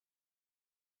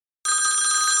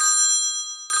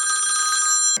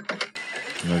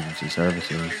Emergency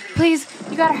services. Please,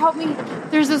 you gotta help me.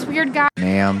 There's this weird guy.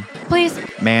 Ma'am. Please.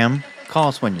 Ma'am, call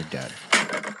us when you're dead.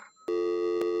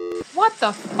 What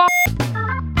the fuck?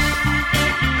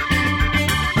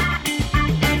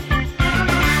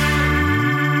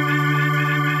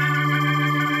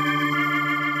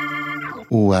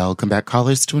 Welcome back,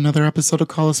 callers, to another episode of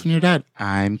Call Us When You're Dead.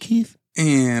 I'm Keith.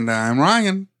 And I'm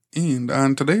Ryan. And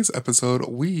on today's episode,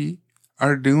 we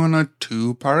are doing a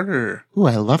two-parter. Ooh,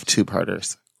 I love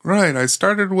two-parters. Right. I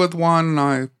started with one, and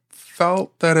I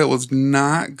felt that it was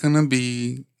not going to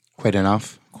be Quite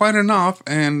enough.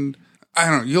 And I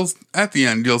don't know, at the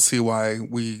end, you'll see why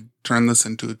we turned this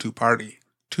into a two-party.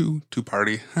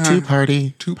 Two-party.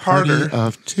 Two-party. Two-parter. Party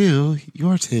of two.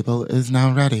 Your table is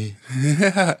now ready.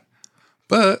 Yeah.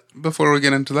 But before we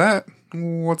get into that,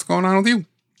 what's going on with you?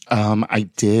 I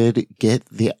did get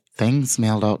the things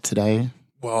mailed out today.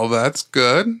 Well, that's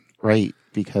good. Right,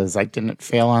 because I didn't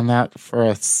fail on that for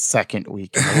a second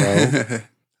week in a row.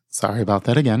 Sorry about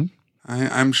that again.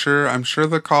 I'm sure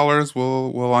the callers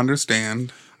will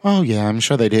understand. Oh, yeah, I'm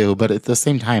sure they do. But at the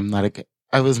same time, like,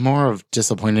 I was more of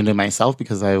disappointed in myself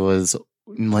because I was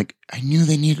like, I knew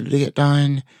they needed to get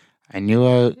done. I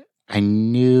knew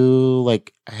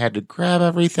like I had to grab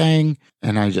everything,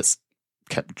 and I just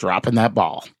kept dropping that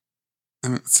ball. I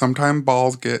mean, sometimes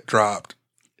balls get dropped.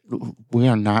 We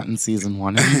are not in season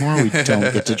 1 anymore. We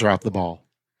don't get to drop the ball.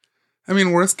 I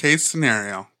mean, worst case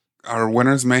scenario, our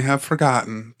winners may have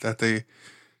forgotten that they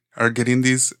are getting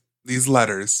these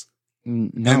letters.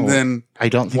 No, and then I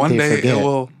don't think one they day forget.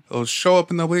 it'll show up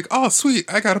and they'll be like, "Oh, sweet,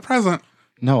 I got a present."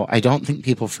 No, I don't think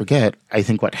people forget. I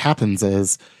think what happens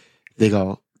is they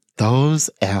go, "Those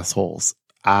assholes!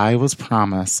 I was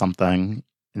promised something,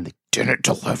 and they didn't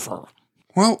deliver."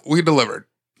 Well, we delivered.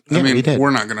 Yeah, I mean, we did. We're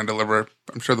not going to deliver.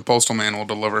 I'm sure the postal man will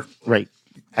deliver. Right.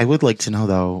 I would like to know,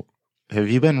 though, have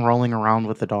you been rolling around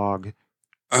with the dog?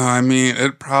 I mean,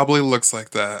 it probably looks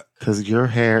like that. Because your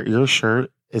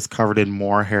shirt is covered in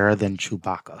more hair than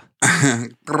Chewbacca.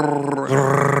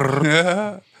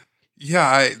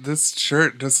 Yeah, this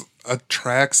shirt just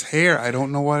attracts hair. I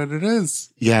don't know what it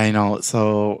is. Yeah, I know.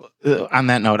 So on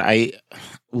that note,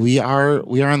 we are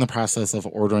in the process of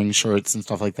ordering shirts and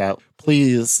stuff like that.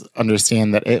 Please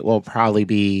understand that it will probably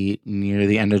be near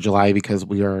the end of July because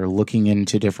we are looking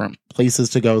into different places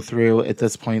to go through. At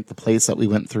this point, the place that we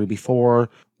went through before,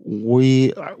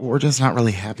 we're just not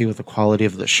really happy with the quality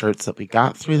of the shirts that we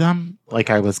got through them.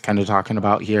 Like I was kind of talking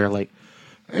about here, like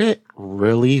it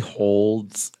really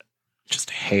holds just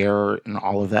hair and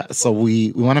all of that. So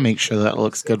we want to make sure that it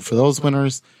looks good for those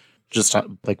winners. Just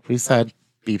like we said,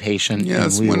 be patient.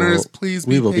 Yes, winners, please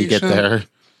be patient. We will get there.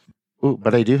 Ooh,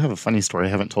 but I do have a funny story. I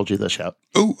haven't told you this yet.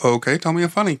 Oh, okay. Tell me a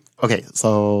funny. Okay,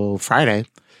 so Friday,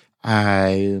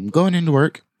 I'm going into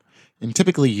work. And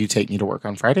typically you take me to work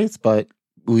on Fridays, but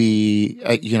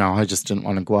I just didn't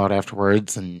want to go out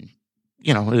afterwards. And,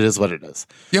 it is what it is.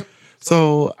 Yep.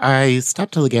 So I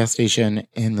stopped to the gas station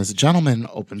and this gentleman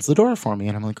opens the door for me.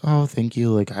 And I'm like, oh, thank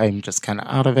you. Like, I'm just kind of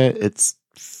out of it. It's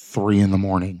 3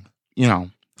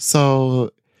 a.m,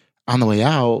 So on the way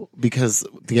out, because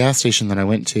the gas station that I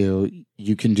went to,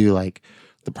 you can do like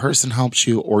the person helps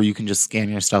you or you can just scan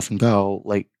your stuff and go.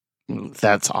 Like,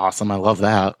 that's awesome. I love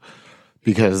that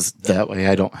because that way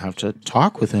I don't have to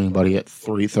talk with anybody at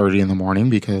 3:30 in the morning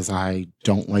because I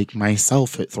don't like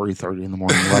myself at 3:30 in the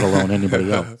morning, let alone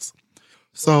anybody else.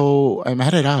 So I'm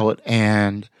headed out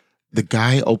and the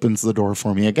guy opens the door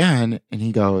for me again and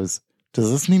he goes,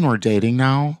 does this mean we're dating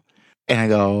now? And I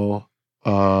go,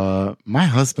 my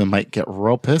husband might get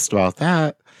real pissed about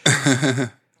that.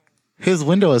 His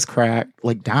window is cracked,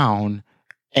 like down,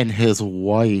 and his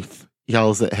wife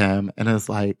yells at him and is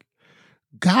like,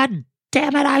 God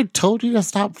damn it, I told you to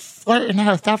stop flirting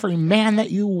with every man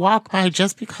that you walk by.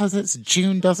 Just because it's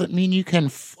June doesn't mean you can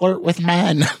flirt with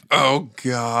men. Oh,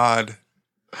 God.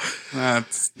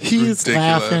 He's ridiculous.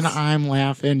 laughing, I'm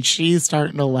laughing, she's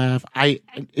starting to laugh.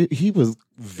 He was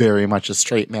very much a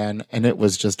straight man, and it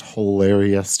was just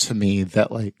hilarious to me that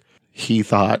like he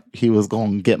thought he was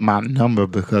going to get my number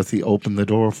because he opened the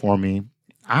door for me.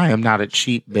 I am not a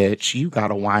cheap bitch. You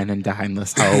gotta wine and dine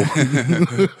this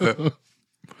hoe.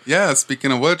 Yeah,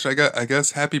 speaking of which, I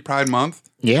guess Happy Pride Month.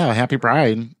 Yeah, Happy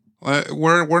Pride.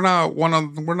 We're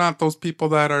not those people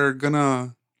that are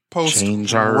gonna post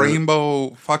Change our rainbow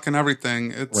fucking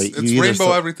everything. It's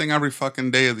rainbow everything every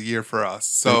fucking day of the year for us.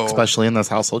 So especially in this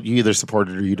household, you either support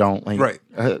it or you don't. Like, right.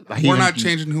 We're not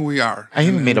changing who we are. I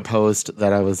even made a post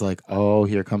that I was like, "Oh,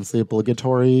 here comes the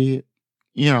obligatory,"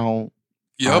 Yep,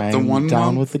 I'm the one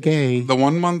down month, with the gay. The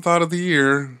 1 month out of the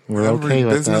year, We're every okay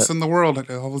with business that. in the world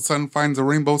all of a sudden finds a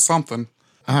rainbow something.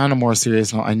 on a more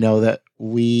serious note, I know that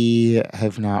we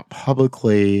have not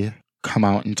publicly come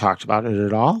out and talked about it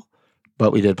at all,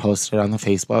 but we did post it on the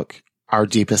Facebook. Our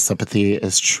deepest sympathy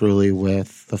is truly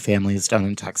with the families down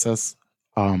in Texas.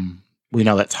 We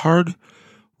know that's hard.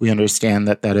 We understand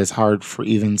that that is hard for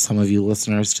even some of you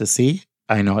listeners to see.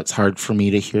 I know it's hard for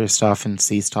me to hear stuff and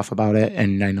see stuff about it,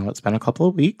 and I know it's been a couple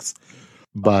of weeks,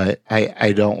 but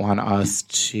I don't want us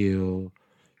to...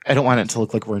 I don't want it to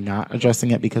look like we're not addressing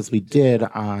it, because we did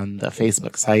on the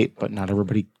Facebook site, but not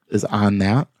everybody is on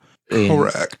that.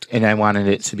 Correct. And I wanted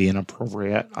it to be an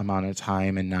appropriate amount of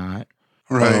time and not,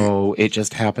 Right. oh, it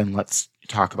just happened, let's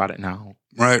talk about it now.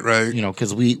 Right. You know,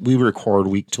 because we record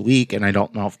week to week, and I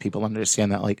don't know if people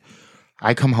understand that. Like,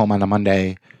 I come home on a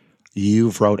Monday,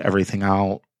 you've wrote everything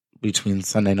out between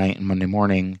Sunday night and Monday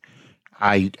morning.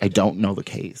 I don't know the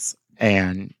case.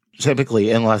 And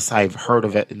typically, unless I've heard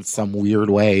of it in some weird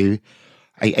way,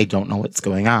 I don't know what's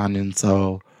going on. And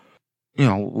so, you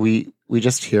know, we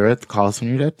just hear it, the Call Us When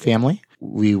You're Dead family.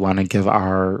 We want to give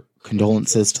our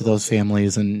condolences to those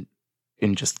families and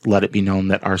just let it be known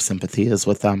that our sympathy is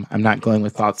with them. I'm not going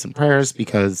with thoughts and prayers,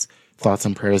 because thoughts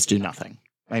and prayers do nothing.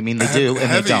 I mean, they do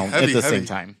and they don't at the same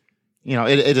time. You know,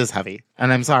 it is heavy.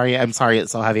 And I'm sorry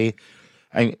it's so heavy.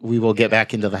 We will get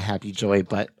back into the happy joy,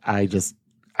 but I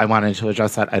wanted to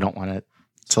address that. I don't want it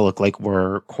to look like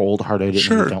we're cold-hearted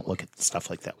and we don't look at stuff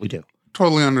like that. We do.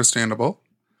 Totally understandable.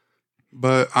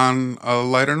 But on a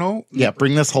lighter note... Yeah,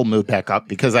 bring this whole mood back up,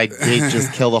 because I did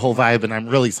just kill the whole vibe, and I'm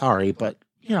really sorry, but,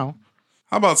 you know.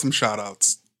 How about some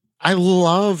shout-outs? I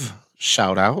love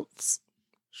shout-outs.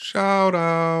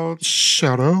 Shout-out.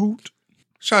 Shout-out.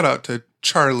 Shout-out to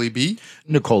Charlie B.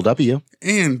 Nicole W.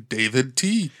 And David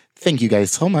T. Thank you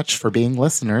guys so much for being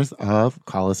listeners of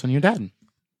Call Us When You're Dead.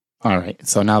 All right,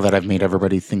 so now that I've made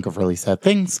everybody think of really sad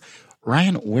things,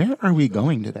 Ryan, where are we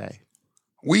going today?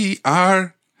 We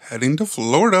are heading to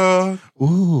Florida.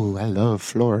 Ooh, I love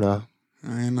Florida.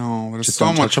 I know. There's Just so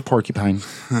don't much. touch a porcupine.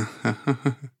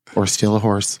 Or steal a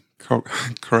horse.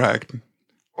 Correct.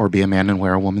 Or be a man and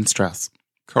wear a woman's dress.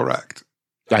 Correct.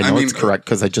 I know it's correct,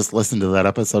 because I just listened to that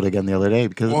episode again the other day.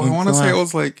 Because I want to say it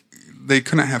was like they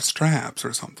couldn't have straps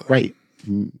or something. Right.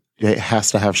 It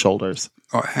has to have shoulders.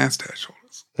 Oh, it has to have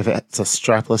shoulders. If it's a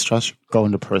strapless dress, you're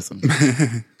going to prison.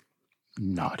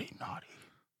 Naughty.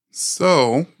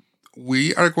 So,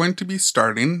 we are going to be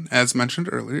starting, as mentioned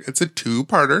earlier, it's a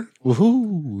two-parter.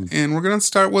 Woohoo. And we're going to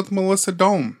start with Melissa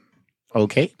Dohme.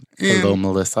 Okay. Hello,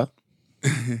 Melissa.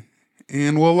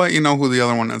 And we'll let you know who the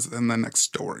other one is in the next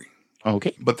story.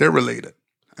 Okay. But they're related.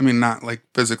 I mean, not like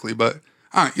physically, but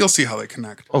you'll see how they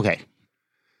connect. Okay.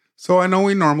 So I know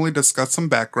we normally discuss some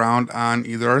background on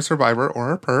either our survivor or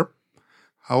our perp.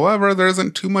 However, there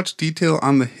isn't too much detail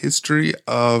on the history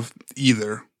of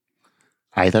either.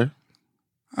 Either.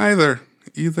 I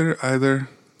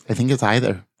think it's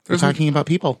either. We're talking about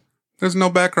people. There's no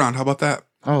background. How about that?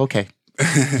 Oh, okay.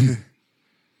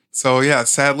 So, yeah,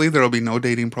 sadly, there will be no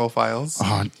dating profiles.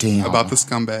 Oh, damn. About the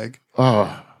scumbag.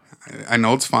 Oh. I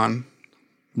know it's fun.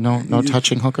 No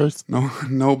touching hookers?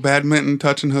 No badminton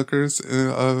touching hookers.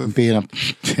 Being a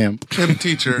pimp. Pimp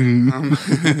teacher.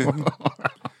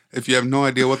 If you have no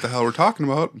idea what the hell we're talking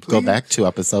about, please go back 2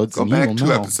 episodes. Go back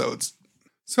 2 episodes.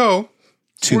 So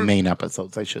 2 main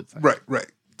episodes, I should say. Right.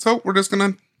 So we're just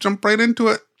going to jump right into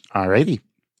it. Alrighty.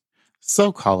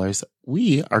 So, callers,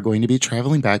 we are going to be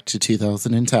traveling back to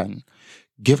 2010,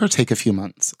 give or take a few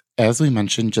months. As we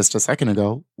mentioned just a second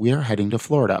ago, we are heading to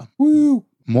Florida. Woo!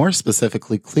 More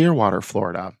specifically, Clearwater,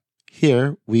 Florida.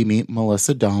 Here, we meet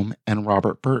Melissa Dohme and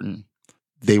Robert Burton.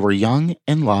 They were young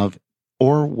in love,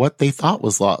 or what they thought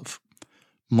was love.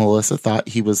 Melissa thought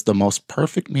he was the most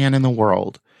perfect man in the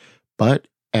world, but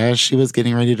as she was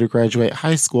getting ready to graduate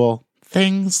high school,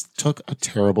 things took a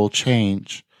terrible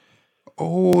change.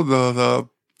 Oh, the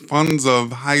funs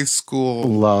of high school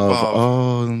love.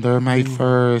 Oh, they're my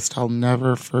first. I'll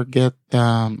never forget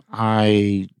them.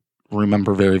 I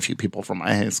remember very few people from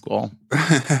my high school.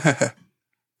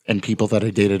 And people that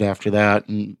I dated after that.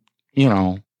 And,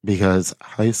 because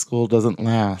high school doesn't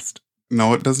last.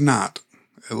 No, it does not.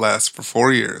 It lasts for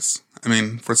 4 years. I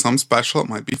mean, for some special, it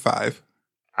might be 5.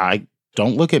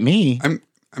 Don't look at me.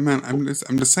 I'm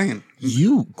just saying.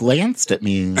 You glanced at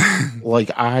me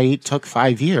like I took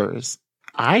 5 years.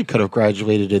 I could have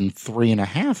graduated in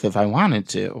 3.5 if I wanted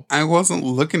to. I wasn't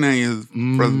looking at you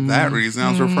for that reason.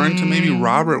 I was referring to maybe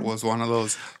Robert was one of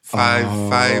those five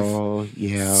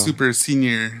super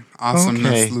senior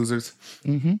awesomeness losers.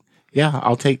 Mm-hmm. Yeah,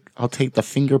 I'll take the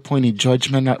finger pointy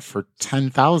judgment up for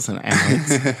 10,000,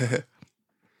 Alex.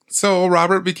 So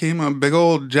Robert became a big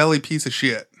old jelly piece of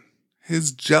shit.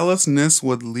 His jealousness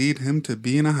would lead him to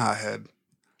being a hothead.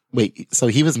 Wait, so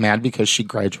he was mad because she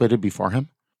graduated before him?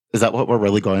 Is that what we're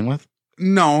really going with?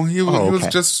 No, he was okay.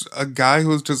 just a guy who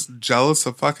was just jealous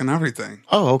of fucking everything.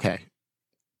 Oh, okay.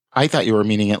 I thought you were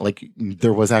meaning it like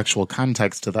there was actual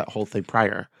context to that whole thing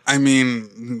prior. I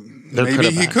mean, There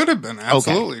maybe he could have been.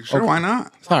 Absolutely. Okay. Sure, Okay. why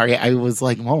not? Sorry, I was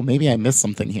like, well, maybe I missed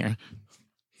something here.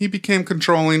 He became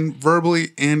controlling,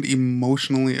 verbally and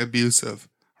emotionally abusive.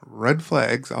 Red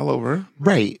flags all over.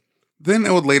 Right. Then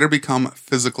it would later become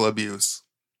physical abuse.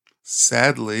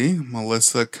 Sadly,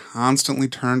 Melissa constantly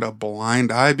turned a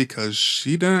blind eye because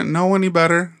she didn't know any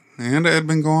better, and it had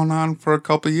been going on for a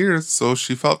couple years, so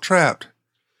she felt trapped.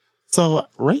 So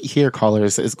right here,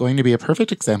 callers, is going to be a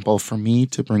perfect example for me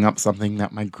to bring up something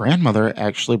that my grandmother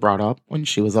actually brought up when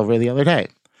she was over the other day.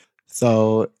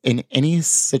 So in any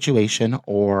situation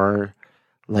or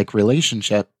like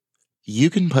relationship, you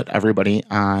can put everybody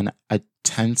on a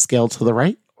 10 scale to the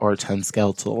right or a 10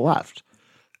 scale to the left.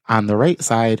 On the right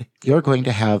side, you're going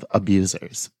to have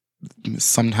abusers.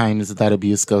 Sometimes that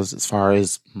abuse goes as far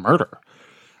as murder.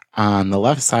 On the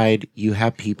left side, you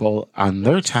have people on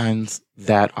their 10s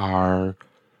that are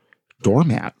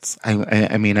doormats.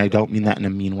 I mean, I don't mean that in a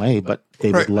mean way, but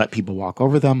they would let people walk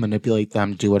over them, manipulate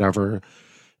them, do whatever.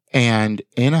 And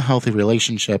in a healthy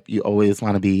relationship, you always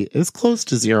want to be as close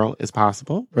to 0 as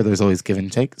possible, where there's always give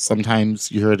and take. Sometimes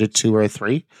you're at a 2 or a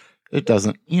 3. It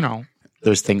doesn't,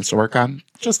 there's things to work on,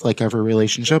 just like every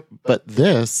relationship. But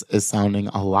this is sounding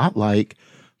a lot like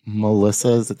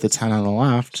Melissa's at the 10 on the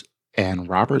left and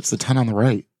Robert's the 10 on the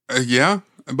right. Yeah,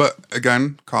 but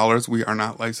again, callers, we are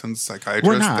not licensed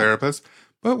psychiatrists, therapists,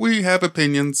 but we have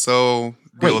opinions, so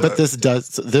deal with it.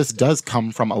 This does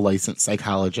come from a licensed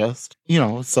psychologist,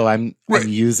 so I'm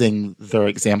using their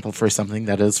example for something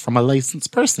that is from a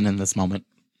licensed person in this moment.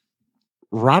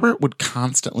 Robert would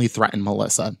constantly threaten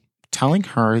Melissa, telling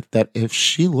her that if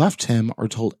she left him or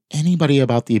told anybody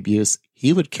about the abuse,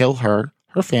 he would kill her,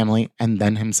 her family, and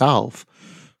then himself.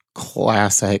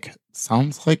 Classic.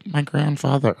 Sounds like my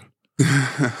grandfather.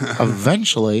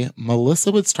 Eventually,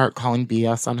 Melissa would start calling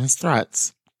BS on his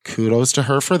threats. Kudos to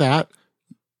her for that.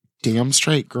 Damn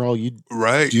straight, girl. You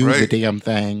do the damn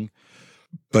thing.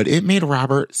 But it made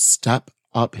Robert step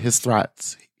up his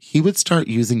threats. He would start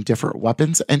using different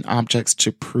weapons and objects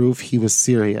to prove he was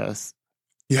serious.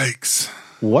 Yikes.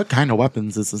 What kind of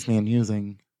weapons is this man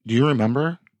using? Do you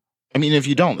remember? I mean, if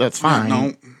you don't, that's fine.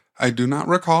 No, I do not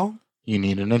recall. You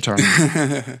need an attorney.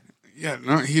 Yeah,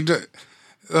 no, he did.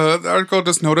 The article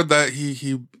just noted that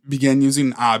he began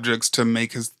using objects to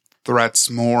make his threats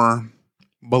more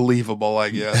believable, I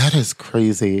guess. That is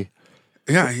crazy.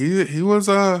 Yeah, he was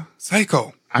a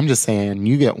psycho. I'm just saying,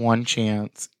 you get one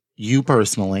chance. You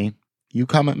personally, you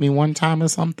come at me one time or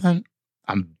something,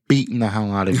 I'm beating the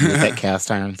hell out of you with that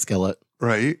cast iron skillet.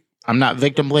 Right. I'm not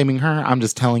victim blaming her. I'm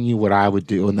just telling you what I would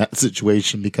do in that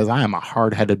situation because I am a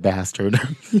hard-headed bastard.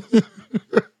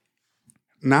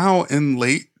 Now, in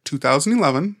late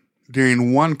 2011,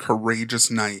 during one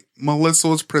courageous night, Melissa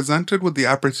was presented with the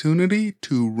opportunity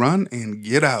to run and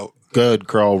get out. Good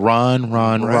girl.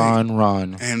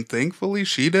 Run. And thankfully,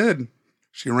 she did.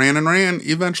 She ran and ran,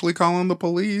 eventually calling the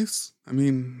police. I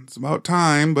mean, it's about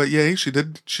time, but yay, she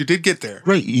did get there.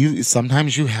 Right.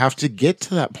 Sometimes you have to get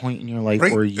to that point in your life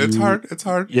where you... It's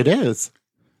hard. It is.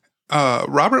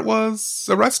 Robert was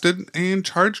arrested and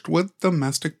charged with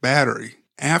domestic battery.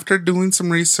 After doing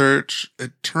some research,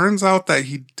 it turns out that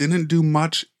he didn't do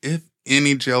much, if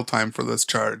any, jail time for this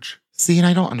charge. See, and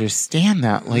I don't understand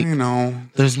that. Like,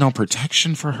 there's no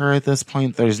protection for her at this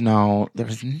point. There's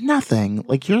nothing.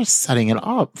 Like, you're setting it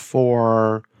up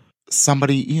for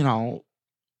somebody, for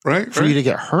you to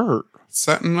get hurt.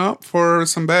 Setting up for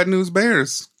some bad news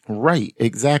bears. Right,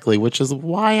 exactly. Which is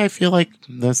why I feel like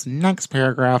this next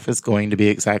paragraph is going to be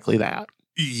exactly that.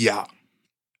 Yeah.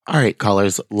 All right,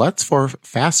 callers, let's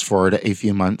fast forward a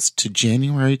few months to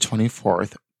January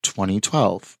 24th,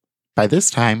 2012. By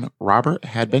this time, Robert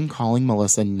had been calling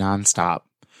Melissa nonstop.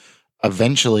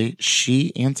 Eventually,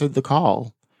 she answered the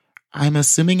call. I'm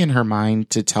assuming in her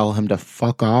mind to tell him to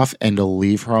fuck off and to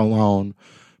leave her alone,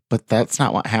 but that's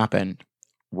not what happened.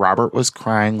 Robert was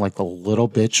crying like the little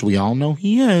bitch we all know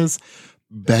he is,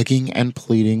 begging and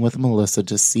pleading with Melissa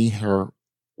to see her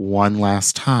one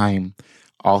last time.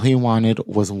 All he wanted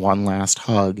was one last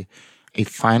hug, a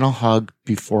final hug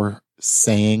before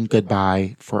saying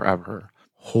goodbye forever.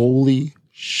 Holy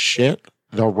shit,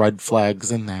 the red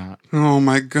flags in that. Oh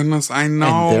my goodness, I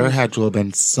know. And there had to have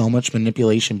been so much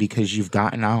manipulation because you've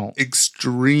gotten out.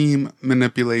 Extreme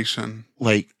manipulation.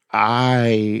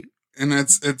 And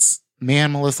it's...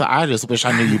 Man, Melissa, I just wish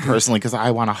I knew you personally because I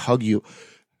want to hug you.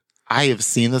 I have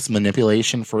seen this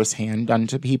manipulation firsthand done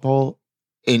to people.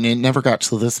 And it never got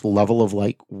to this level of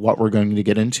like what we're going to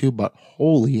get into, but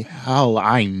holy hell,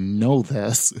 I know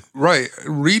this. Right.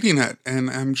 Reading it, and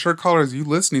I'm sure callers, you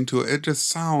listening to it, it just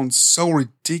sounds so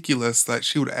ridiculous that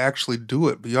she would actually do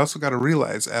it. But you also got to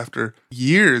realize after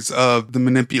years of the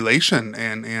manipulation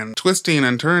and twisting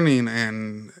and turning,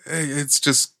 and it's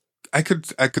just, I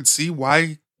could see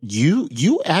why.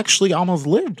 You actually almost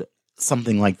lived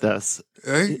something like this.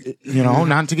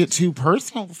 Not to get too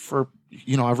personal for,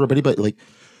 everybody, but like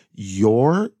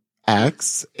your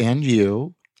ex and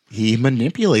he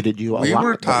manipulated you a lot. We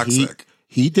were toxic.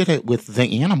 He did it with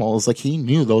the animals. Like he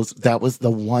knew that was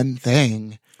the one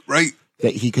thing right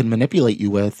that he could manipulate you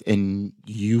with. And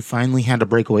you finally had to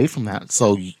break away from that.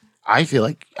 So I feel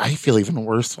even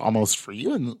worse almost for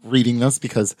you in reading this,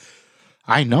 because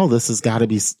I know this has got to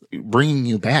be bringing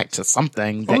you back to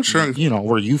something that, sure.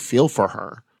 Where you feel for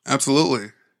her. Absolutely.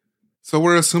 So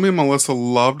we're assuming Melissa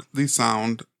loved the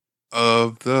sound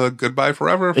of the goodbye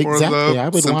forever for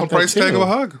the simple price tag of a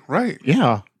hug. Right.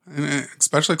 Yeah. And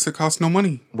especially because it costs no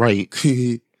money. Right.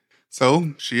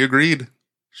 So she agreed.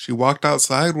 She walked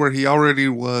outside where he already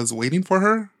was waiting for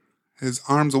her, his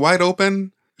arms wide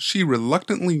open. She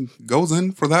reluctantly goes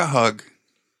in for that hug.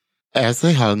 As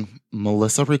they hug,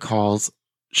 Melissa recalls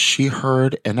she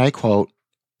heard, and I quote,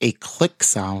 a click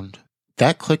sound.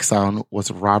 That click sound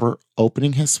was Robert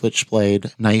opening his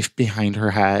switchblade knife behind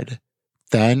her head.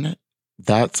 Then,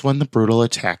 that's when the brutal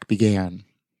attack began.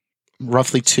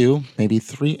 Roughly 2, maybe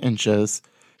 3 inches.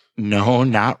 No,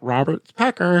 not Robert's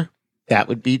pecker. That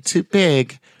would be too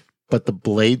big. But the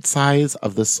blade size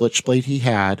of the switchblade he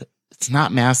had, it's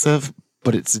not massive,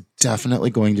 but it's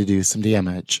definitely going to do some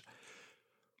damage.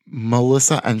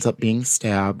 Melissa ends up being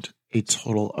stabbed a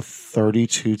total of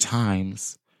 32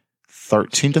 times.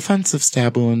 13 defensive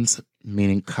stab wounds,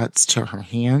 meaning cuts to her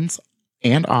hands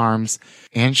and arms,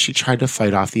 and she tried to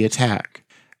fight off the attack.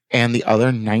 And the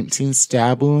other 19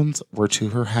 stab wounds were to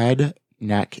her head,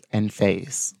 neck, and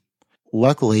face.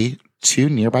 Luckily, 2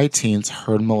 nearby teens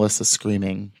heard Melissa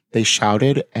screaming. They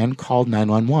shouted and called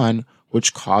 911,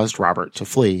 which caused Robert to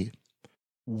flee.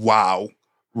 Wow.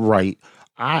 Right.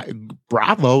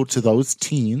 Bravo to those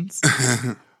teens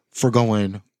for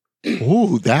going,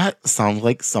 ooh, that sounds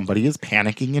like somebody is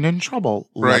panicking and in trouble.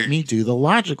 Let me do the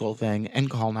logical thing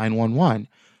and call 911.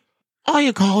 All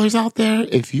you callers out there,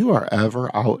 if you are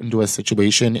ever out into a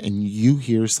situation and you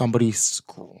hear somebody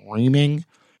screaming,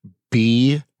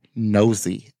 be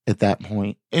nosy at that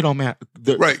point. It don't matter.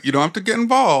 Right. You don't have to get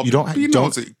involved. Be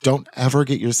nosy. Don't ever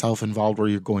get yourself involved where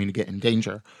you're going to get in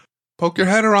danger. Poke your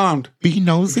head around. Be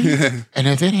nosy. And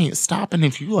if it ain't stopping,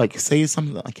 if you say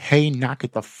something like, hey, knock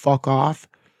it the fuck off,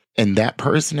 and that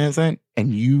person isn't,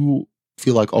 and you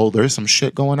feel like, oh, there's some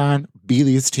shit going on, be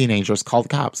these teenagers, call the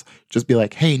cops. Just be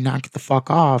like, hey, knock it the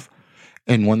fuck off.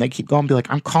 And when they keep going, be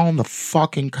like, I'm calling the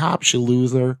fucking cops, you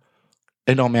loser.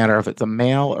 It don't matter if it's a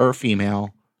male or a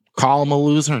female. Call them a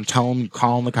loser and tell them you're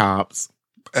calling the cops.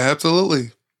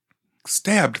 Absolutely.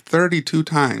 Stabbed 32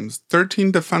 times,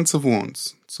 13 defensive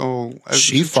wounds. So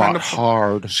she fought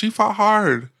hard. She fought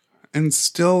hard and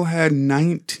still had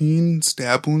 19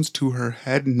 stab wounds to her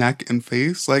head, neck, and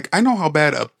face. Like, I know how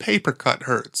bad a paper cut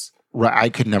hurts. Right. I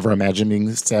could never imagine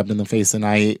being stabbed in the face. And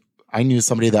I knew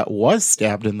somebody that was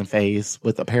stabbed in the face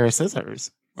with a pair of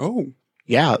scissors. Oh.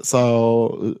 Yeah.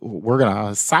 So we're going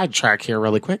to sidetrack here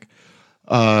really quick.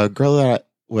 A girl that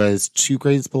was 2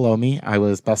 grades below me. I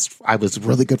was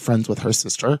really good friends with her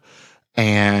sister.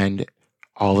 And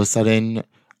all of a sudden,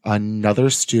 another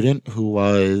student who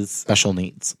was special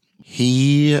needs.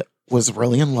 He was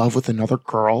really in love with another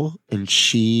girl, and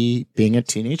she, being a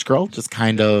teenage girl, just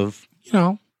kind of,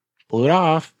 blew it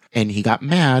off. And he got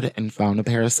mad and found a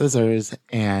pair of scissors,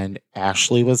 and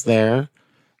Ashley was there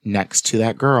next to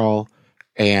that girl,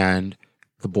 and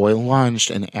the boy lunged,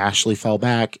 and Ashley fell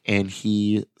back, and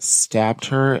he stabbed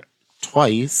her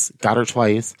twice, got her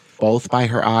twice, both by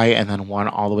her eye, and then one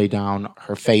all the way down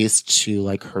her face to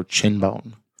her chin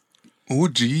bone. Oh,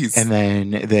 geez. And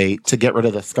then to get rid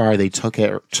of the scar, they took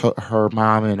her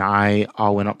mom and I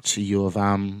all went up to U of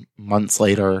M months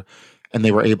later, and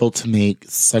they were able to make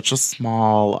such a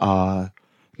small,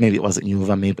 maybe it wasn't U of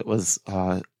M, maybe it was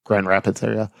Grand Rapids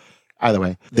area. Either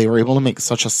way, they were able to make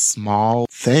such a small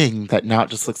thing that now it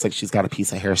just looks like she's got a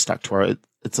piece of hair stuck to her.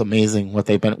 It's amazing what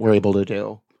were able to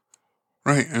do.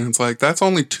 Right. And it's like, that's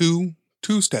only two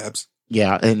stabs.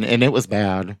 Yeah, and it was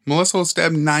bad. Melissa was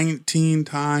stabbed 19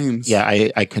 times. Yeah,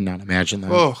 I could not imagine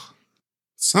that. Ugh.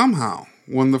 Somehow,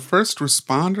 when the first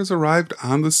responders arrived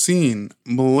on the scene,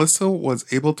 Melissa was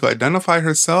able to identify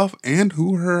herself and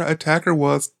who her attacker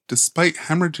was, despite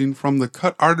hemorrhaging from the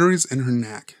cut arteries in her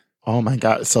neck. Oh my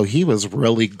God. So he was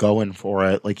really going for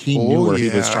it. Like he knew where he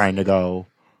was trying to go.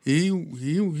 He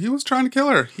was trying to kill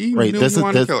her. He Right. knew he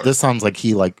wanted to kill her. This sounds like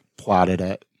he like plotted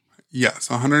it. Yes,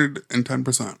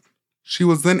 110%. She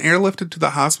was then airlifted to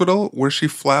the hospital where she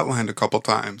flatlined a couple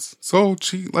times. So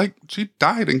she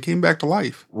died and came back to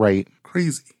life. Right.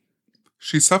 Crazy.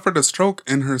 She suffered a stroke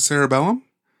in her cerebellum.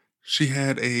 She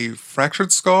had a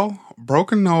fractured skull,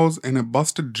 broken nose, and a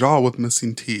busted jaw with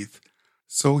missing teeth.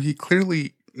 So he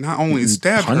clearly not only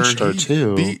stabbed her, punched her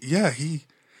too.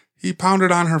 He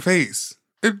pounded on her face.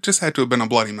 It just had to have been a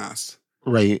bloody mess.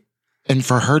 Right. And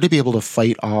for her to be able to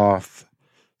fight off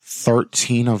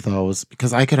 13 of those,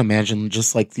 because I could imagine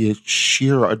just like the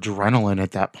sheer adrenaline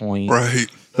at that point. Right.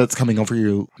 That's coming over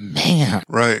you. Man.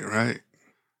 Right.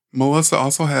 Melissa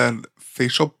also had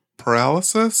facial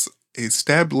paralysis, a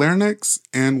stabbed larynx,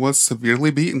 and was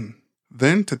severely beaten.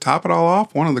 Then, to top it all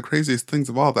off, one of the craziest things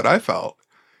of all that I felt,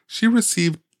 she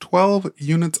received 12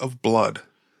 units of blood.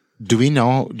 Do we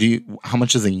know, how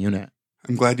much is a unit?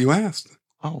 I'm glad you asked.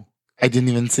 Oh, I didn't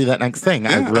even see that next thing.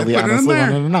 Yeah, I really honestly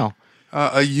wanted to know.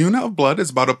 A unit of blood is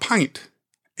about a pint,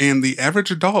 and the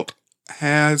average adult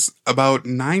has about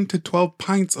 9 to 12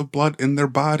 pints of blood in their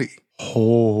body.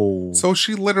 Oh. So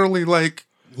she literally,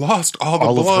 lost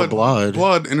all of her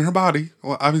blood in her body.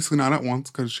 Well, obviously not at once,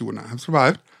 because she would not have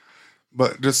survived.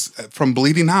 But just from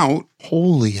bleeding out.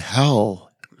 Holy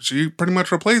hell. She pretty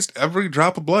much replaced every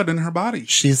drop of blood in her body.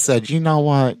 She said, you know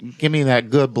what? Give me that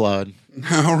good blood.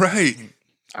 All right.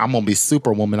 I'm going to be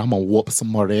Superwoman. I'm going to whoop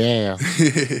somebody's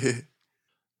ass.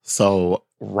 So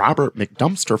Robert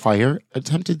McDumpsterfire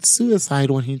attempted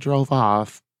suicide when he drove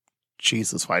off.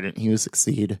 Jesus, why didn't he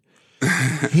succeed?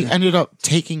 He ended up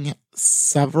taking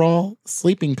several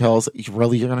sleeping pills. You're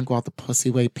going to go out the pussy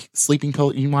way? Sleeping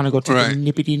pill? You want to go take a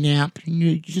nippity nap?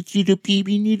 You just need a pee,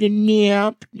 you need a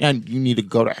nap. And you need to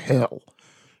go to hell.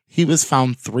 He was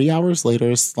found 3 hours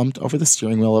later, slumped over the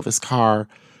steering wheel of his car,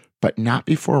 but not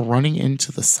before running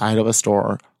into the side of a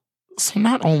store. So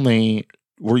not only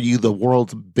were you the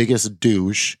world's biggest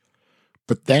douche,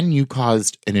 but then you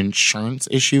caused an insurance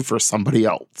issue for somebody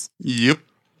else. Yep.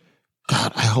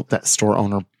 God, I hope that store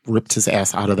owner ripped his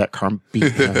ass out of that car and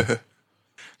beat him.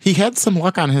 He had some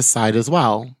luck on his side as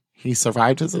well. He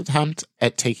survived his attempt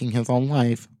at taking his own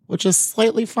life, which is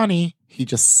slightly funny. He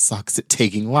just sucks at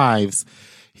taking lives.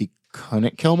 He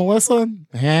couldn't kill Melissa,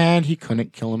 and he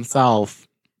couldn't kill himself.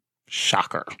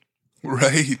 Shocker.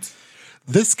 Right.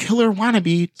 This killer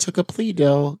wannabe took a plea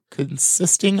deal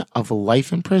consisting of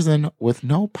life in prison with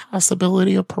no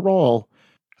possibility of parole.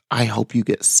 I hope you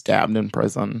get stabbed in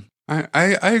prison.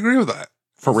 I agree with that.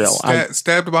 For real.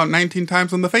 Stabbed about 19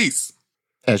 times in the face.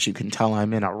 As you can tell,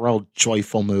 I'm in a real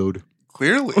joyful mood.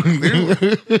 Clearly.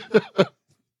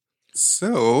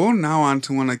 So, now on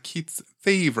to one of Keith's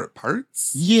favorite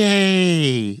parts.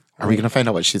 Yay! Are we going to find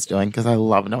out what she's doing? Because I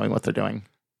love knowing what they're doing.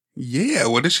 Yeah,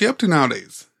 what is she up to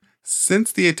nowadays?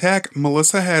 Since the attack,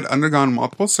 Melissa had undergone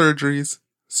multiple surgeries,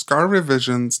 scar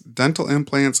revisions, dental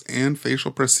implants, and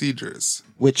facial procedures.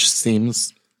 Which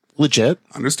seems legit.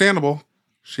 Understandable.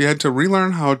 She had to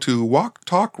relearn how to walk,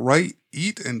 talk, write,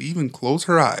 eat, and even close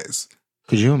her eyes.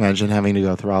 Could you imagine having to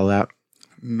go through all that?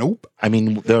 Nope. I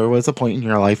mean, there was a point in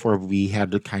your life where we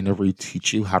had to kind of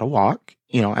reteach you how to walk,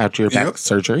 after your back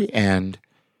surgery, and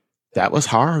that was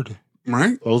hard.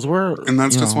 Right. Those were... And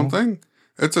that's just one thing.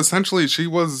 It's essentially, she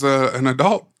was an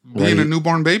adult, being a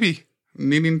newborn baby,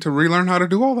 needing to relearn how to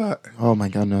do all that. Oh my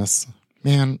goodness.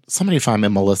 Man, somebody find me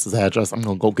Melissa's address. I'm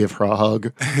going to go give her a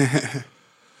hug.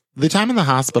 The time in the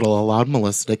hospital allowed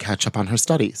Melissa to catch up on her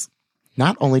studies.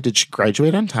 Not only did she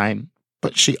graduate on time,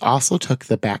 but she also took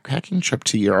the backpacking trip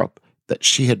to Europe that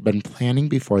she had been planning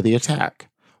before the attack.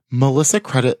 Melissa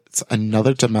credits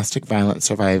another domestic violence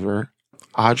survivor,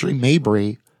 Audrey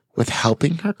Mabrey, with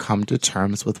helping her come to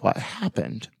terms with what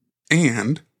happened.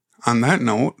 And on that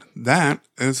note, that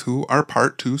is who our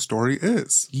part 2 story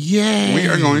is. Yay! We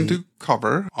are going to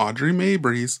cover Audrey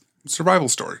Mabrey's survival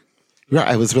story. Yeah,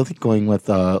 I was really going with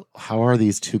how are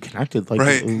these two connected?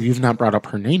 Like, You've not brought up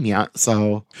her name yet,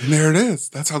 so... And there it is.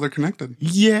 That's how they're connected.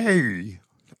 Yay!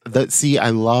 I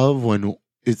love when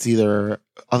it's either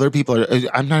other people are...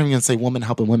 I'm not even going to say women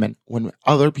helping women. When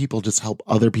other people just help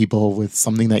other people with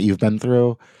something that you've been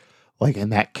through, like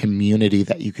in that community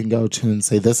that you can go to and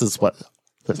say, this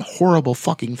horrible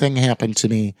fucking thing happened to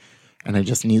me, and I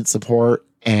just need support,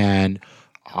 and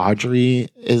Audrey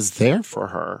is there for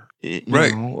her. You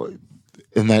know?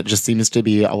 And that just seems to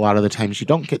be a lot of the times you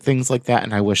don't get things like that,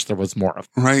 and I wish there was more of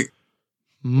it. Right.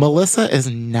 Melissa is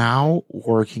now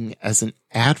working as an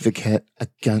advocate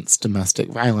against domestic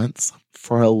violence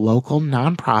for a local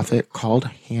nonprofit called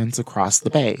Hands Across the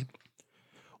Bay.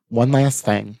 One last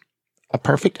thing. A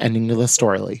perfect ending to the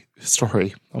story.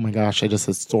 Oh my gosh, I just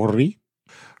said story.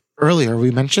 Earlier, we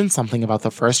mentioned something about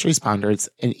the first responders,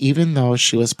 and even though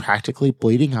she was practically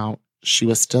bleeding out, she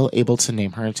was still able to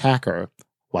name her attacker.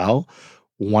 Well,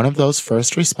 one of those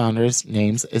first responders'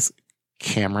 names is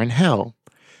Cameron Hill.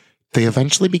 They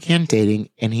eventually began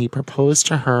dating, and he proposed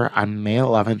to her on May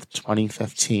 11th,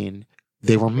 2015.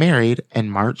 They were married in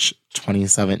March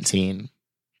 2017.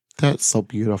 That's so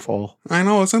beautiful. I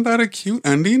know, isn't that a cute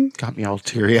ending? Got me all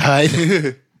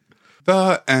teary-eyed.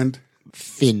 The end.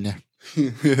 Finn.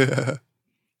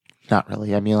 Not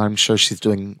really. I mean, I'm sure she's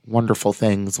doing wonderful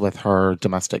things with her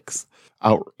domestics,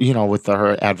 out, with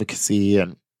her advocacy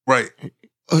and. Right.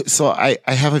 So I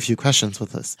have a few questions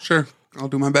with this. Sure, I'll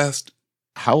do my best.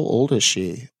 How old is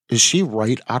she? Is she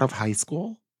right out of high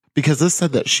school? Because this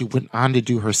said that she went on to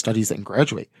do her studies and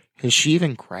graduate. Has she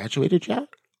even graduated yet?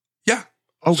 Yeah.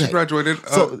 Okay. She graduated.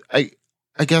 So I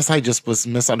guess I just was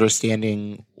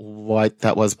misunderstanding what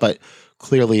that was, but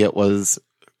clearly it was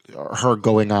her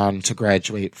going on to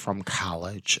graduate from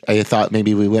college. I thought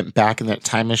maybe we went back in that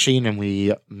time machine and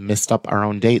we messed up our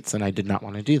own dates, and I did not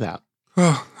want to do that.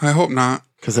 Oh, I hope not.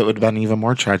 Because it would have been even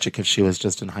more tragic if she was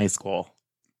just in high school.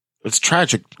 It's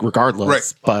tragic regardless,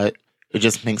 right. But it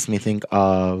just makes me think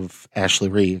of Ashley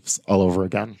Reeves all over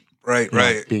again.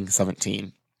 Right. Being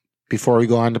 17. Before we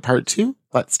go on to part 2,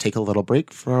 let's take a little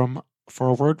break for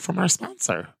a word from our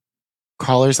sponsor.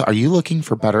 Callers, are you looking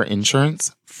for better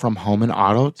insurance from home and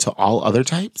auto to all other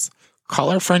types?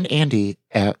 Call our friend Andy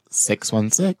at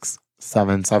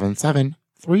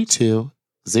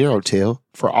 616-777-3202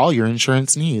 for all your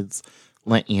insurance needs.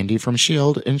 Let Andy from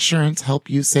Shield Insurance help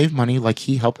you save money like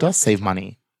he helped us save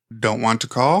money. Don't want to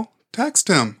call? Text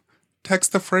him.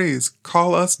 Text the phrase,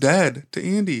 "Call us dead" to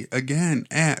Andy again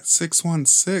at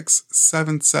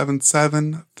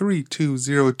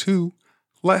 616-777-3202.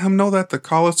 Let him know that the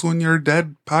Call Us When You're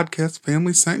Dead podcast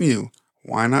family sent you.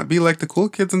 Why not be like the cool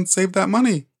kids and save that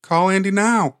money? Call Andy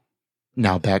now.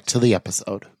 Now back to the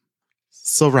episode.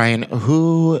 So Ryan,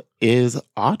 who is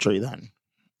Audrey then?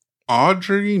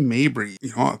 Audrey Mabrey,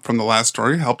 from the last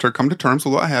story, helped her come to terms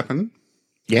with what happened.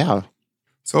 Yeah.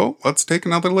 So let's take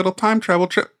another little time travel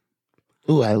trip.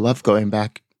 Ooh, I love going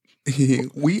back.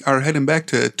 We are heading back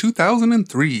to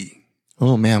 2003.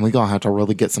 Oh man, we gonna have to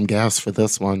really get some gas for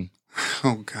this one.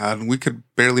 Oh God, we could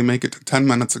barely make it to 10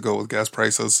 minutes ago with gas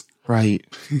prices. Right.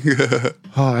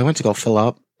 Oh, I went to go fill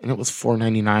up and it was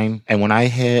 $4.99. And when I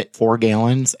hit 4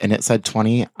 gallons and it said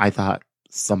 20, I thought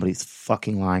somebody's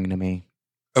fucking lying to me.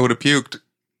 I would have puked.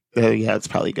 Yeah, it's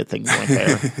probably a good thing you went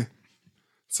there.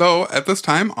 So at this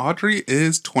time, Audrey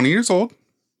is 20 years old.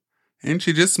 And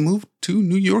she just moved to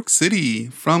New York City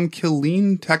from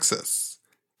Killeen, Texas.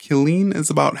 Killeen is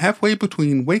about halfway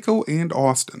between Waco and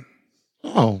Austin.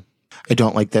 Oh, I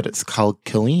don't like that it's called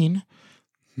Killeen,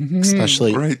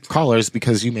 especially callers,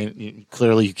 because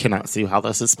clearly you cannot see how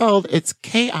this is spelled. It's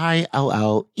Killeen,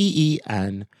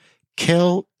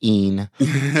 Killeen.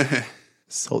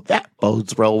 So that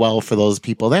bodes real well for those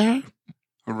people there.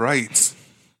 Right.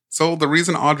 So the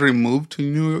reason Audrey moved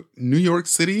to New York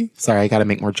City... Sorry, I got to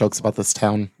make more jokes about this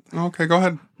town. Okay, go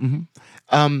ahead.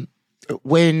 Mm-hmm.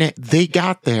 When they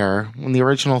got there, when the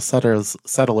original settlers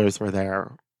were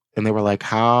there, and they were like,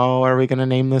 how are we going to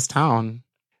name this town?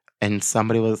 And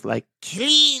somebody was like,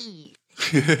 Killeen.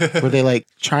 Were they like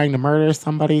trying to murder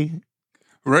somebody?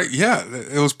 Right, yeah.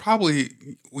 It was probably,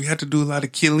 we had to do a lot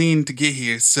of killing to get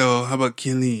here, so how about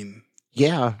Killeen?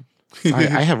 Yeah.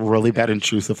 I have really bad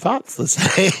intrusive thoughts this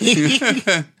day.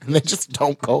 And they just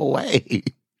don't go away.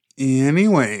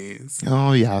 Anyways.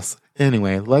 Oh, yes.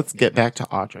 Anyway, let's get back to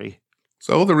Audrey.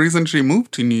 So the reason she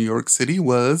moved to New York City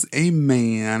was a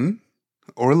man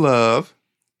or love,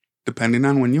 depending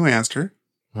on when you asked her.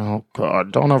 Oh,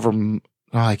 God. Don't ever...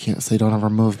 Oh, I can't say don't ever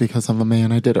move because I'm a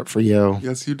man. I did it for you.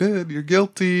 Yes, you did. You're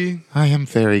guilty. I am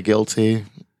very guilty.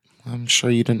 I'm sure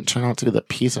you didn't turn out to be the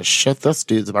piece of shit this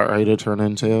dude's about ready to turn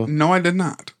into. No, I did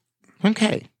not.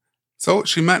 Okay. So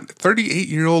she met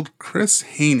 38-year-old Chris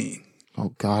Haney.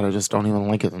 Oh, God, I just don't even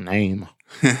like his name.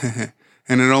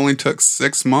 And it only took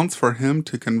 6 months for him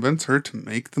to convince her to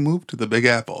make the move to the Big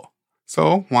Apple.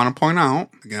 So, want to point out,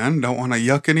 again, don't want to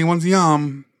yuck anyone's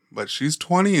yum, but she's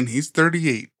 20 and he's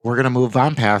 38. We're going to move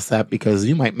on past that because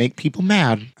you might make people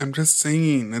mad. I'm just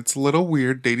saying, it's a little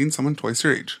weird dating someone twice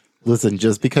your age. Listen,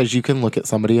 just because you can look at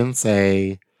somebody and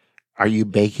say, are you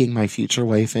baking my future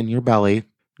wife in your belly,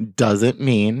 doesn't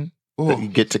mean that you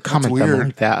get to come at them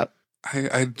like that.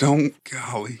 I don't,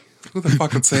 golly, who the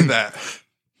fuck would say that?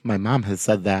 My mom has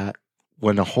said that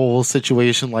when a whole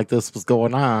situation like this was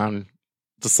going on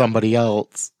to somebody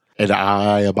else, and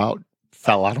I about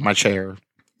fell out of my chair.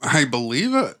 I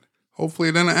believe it. Hopefully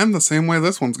it didn't end the same way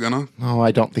this one's gonna. Oh,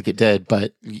 I don't think it did,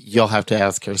 but you'll have to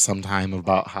ask her sometime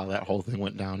about how that whole thing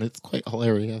went down. It's quite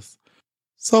hilarious.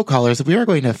 So, callers, we are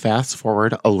going to fast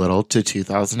forward a little to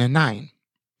 2009.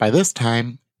 By this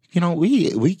time,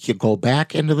 we could go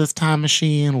back into this time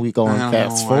machine. We go and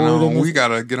fast forward. We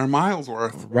gotta get our miles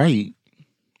worth. Right.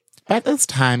 By this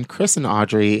time, Chris and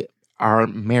Audrey are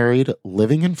married,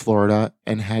 living in Florida,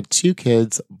 and had 2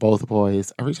 kids, both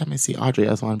boys. Every time I see Audrey, I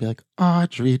just want to be like,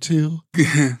 Audrey too.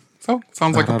 So,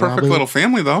 sounds like a perfect little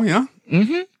family, though, yeah?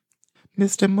 Mm-hmm.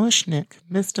 Mr.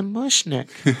 Mushnick.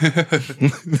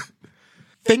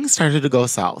 Things started to go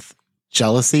south.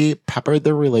 Jealousy peppered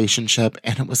the relationship,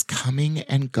 and it was coming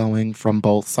and going from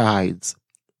both sides.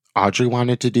 Audrey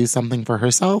wanted to do something for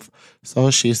herself, so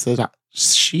she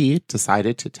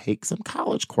decided to take some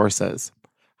college courses.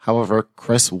 However,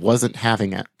 Chris wasn't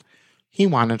having it. He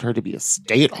wanted her to be a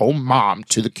stay-at-home mom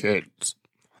to the kids.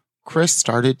 Chris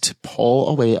started to pull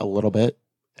away a little bit,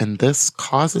 and this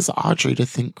causes Audrey to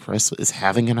think Chris is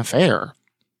having an affair.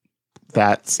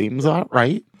 That seems about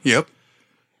right. Yep.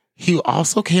 He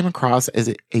also came across as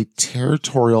a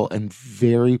territorial and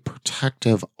very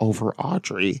protective over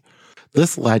Audrey.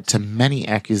 This led to many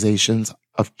accusations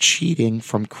of cheating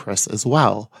from Chris as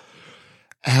well.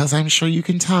 As I'm sure you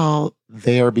can tell,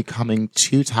 they are becoming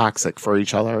too toxic for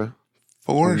each other.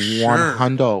 For sure.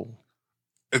 100.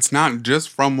 It's not just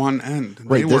from one end.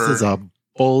 Right, this is a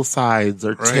both sides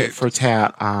or tit for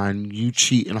tat on you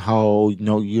cheating hoe,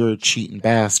 you're a cheating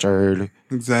bastard.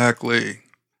 Exactly.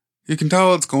 You can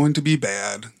tell it's going to be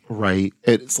bad. Right.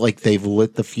 It's like they've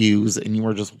lit the fuse and you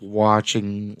are just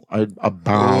watching a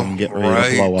bomb get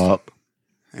ready to blow up.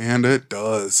 And it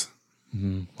does.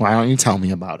 Why don't you tell me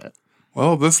about it?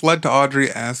 Well, this led to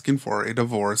Audrey asking for a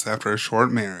divorce after a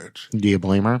short marriage. Do you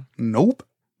blame her? Nope.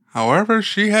 However,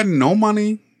 she had no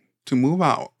money to move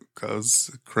out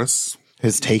because Chris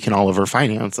has taken all of her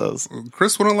finances.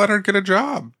 Chris wouldn't let her get a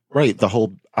job. Right. The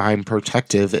whole I'm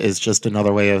protective is just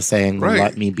another way of saying,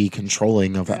 let me be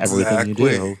controlling of everything you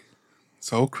do.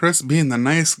 So Chris, being the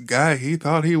nice guy he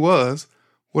thought he was,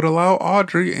 would allow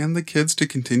Audrey and the kids to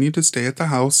continue to stay at the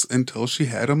house until she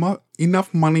had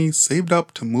enough money saved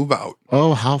up to move out.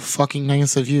 Oh, how fucking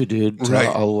nice of you, dude,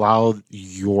 to allow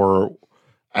your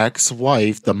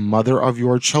ex-wife, the mother of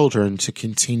your children, to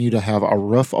continue to have a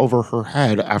roof over her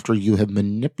head after you have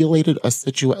manipulated a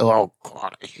situation. Oh,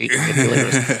 God, I hate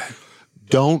manipulators.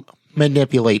 Don't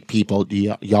manipulate people. Do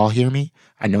y'all hear me?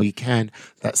 I know you can.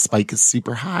 That spike is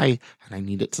super high, and I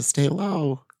need it to stay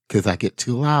low because I get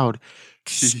too loud.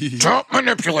 Stop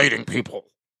manipulating people.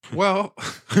 Well,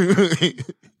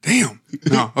 damn.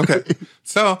 No, okay.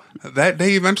 So that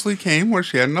day eventually came where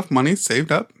she had enough money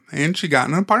saved up and she got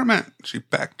an apartment. She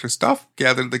packed her stuff,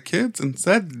 gathered the kids, and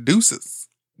said deuces.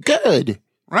 Good.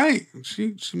 Right.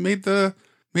 She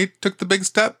took the big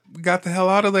step, got the hell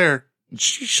out of there.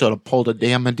 She should have pulled a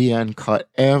damn idea and cut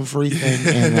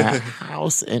everything in that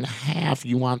house in half.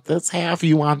 You want this half,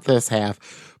 you want this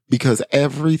half. Because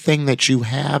everything that you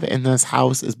have in this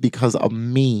house is because of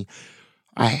me.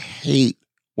 I hate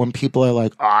when people are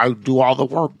like, I do all the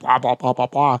work, blah, blah, blah, blah,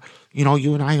 blah.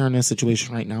 You and I are in a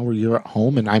situation right now where you're at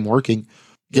home and I'm working.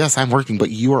 Yes, I'm working, but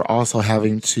you are also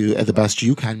having to, at the best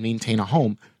you can, maintain a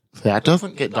home. That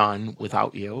doesn't get done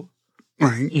without you.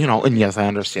 Right. And yes, I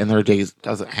understand there are days it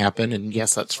doesn't happen. And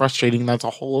yes, that's frustrating. That's a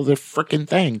whole other freaking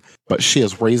thing. But she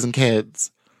is raising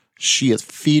kids. She is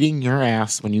feeding your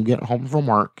ass when you get home from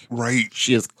work. Right.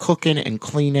 She is cooking and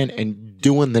cleaning and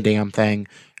doing the damn thing.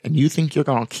 And you think you're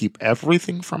going to keep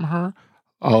everything from her?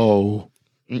 Oh,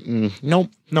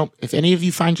 nope. If any of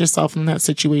you find yourself in that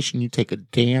situation, you take a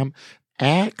damn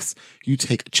axe, you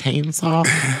take a chainsaw,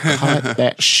 cut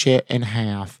that shit in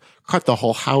half. Cut the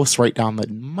whole house right down the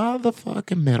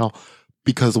motherfucking middle.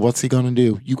 Because what's he going to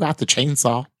do? You got the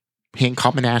chainsaw. He ain't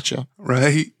coming at you.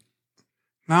 Right.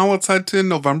 Now let's head to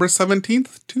November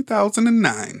 17th,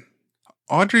 2009.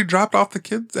 Audrey dropped off the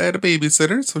kids at a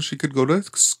babysitter so she could go to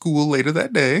school later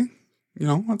that day.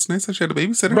 It's nice that she had a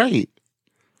babysitter. Right.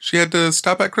 She had to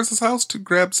stop at Chris's house to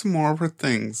grab some more of her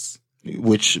things.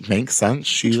 Which makes sense.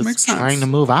 She was trying to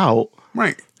move out.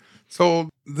 Right. So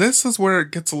this is where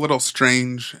it gets a little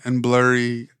strange and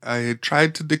blurry. I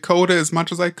tried to decode it as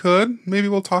much as I could. Maybe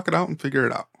we'll talk it out and figure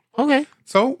it out. Okay.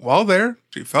 So while there,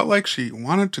 she felt like she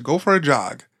wanted to go for a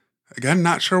jog. Again,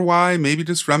 not sure why. Maybe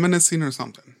just reminiscing or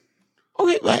something.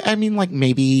 Okay. I mean, like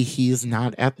maybe he's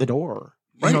not at the door.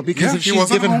 Right. Because if she's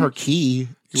given her key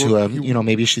to him,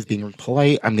 maybe she's being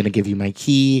polite. I'm going to give you my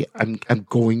key. I'm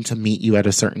going to meet you at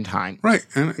a certain time. Right.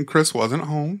 And Chris wasn't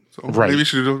home. So maybe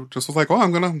she just was like,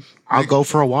 well, I'll go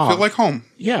for a walk. Feel like home.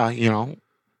 Yeah,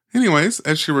 Anyways,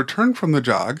 as she returned from the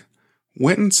jog,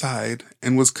 went inside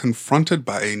and was confronted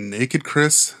by a naked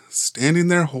Chris standing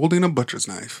there holding a butcher's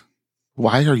knife.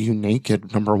 Why are you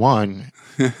naked, number one?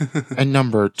 And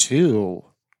number two,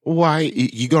 why,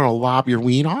 you gonna lob your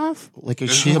ween off? Like,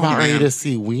 is she about ready to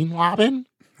see ween lobbing?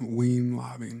 Ween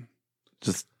lobbing.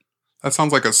 Just... That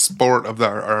sounds like a sport of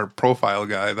our profile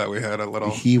guy that we had a little...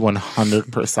 He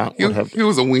 100% would have... He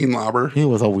was a ween lobber. He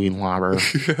was a ween lobber.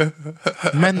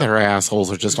 Men, their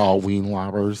assholes are just all ween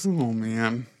lobbers. Oh,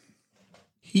 man.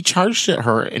 He charged at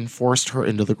her and forced her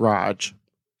into the garage.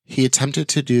 He attempted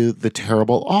to do the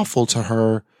terrible awful to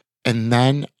her, and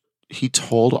then he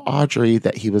told Audrey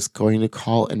that he was going to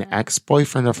call an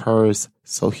ex-boyfriend of hers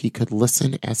so he could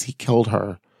listen as he killed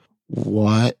her.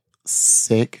 What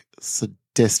sick,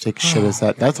 sadistic shit is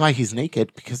that? That's why he's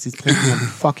naked, because he's planning on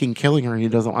fucking killing her and he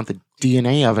doesn't want the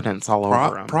DNA evidence all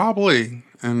over him. Probably.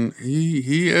 And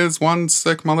he is one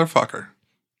sick motherfucker.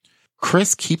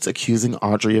 Chris keeps accusing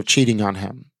Audrey of cheating on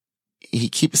him. He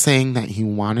keeps saying that he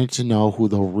wanted to know who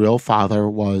the real father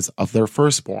was of their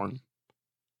firstborn.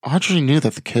 Audrey knew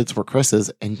that the kids were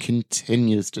Chris's and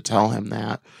continues to tell him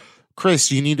that.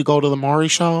 Chris, you need to go to the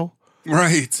Mabrey show?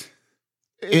 Right.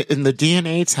 And the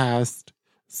DNA test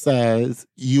says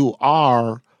you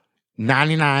are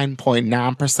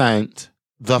 99.9%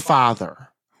 the father.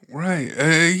 Right.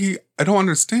 I don't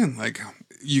understand. Like,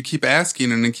 you keep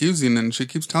asking and accusing, and she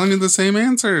keeps telling you the same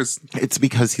answers. It's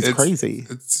because he's crazy.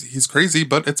 He's crazy,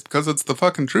 but it's because it's the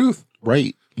fucking truth.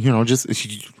 Right. You know, just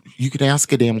you could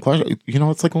ask a damn question. You know,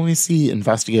 it's like when we see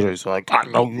investigators who are like, I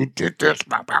know you did this,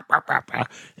 blah, blah, blah, blah, blah,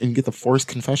 and get the forced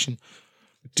confession.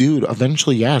 Dude,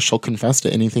 eventually, yeah, she'll confess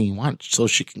to anything you want so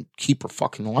she can keep her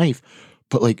fucking life.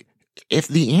 But, like, if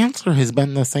the answer has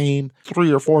been the same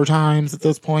 3 or 4 times at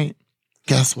this point,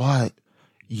 guess what?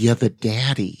 You're the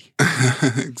daddy.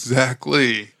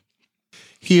 Exactly.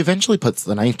 He eventually puts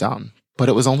the knife down, but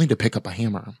it was only to pick up a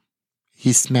hammer.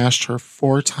 He smashed her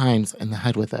 4 times in the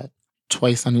head with it,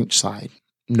 twice on each side.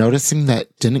 Noticing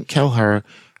that didn't kill her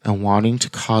and wanting to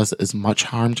cause as much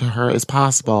harm to her as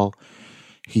possible,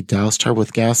 he doused her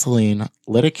with gasoline,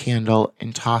 lit a candle,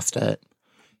 and tossed it.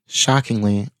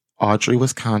 Shockingly, Audrey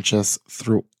was conscious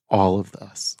through all of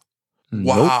this.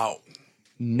 Wow.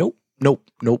 Nope.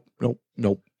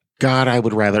 God, I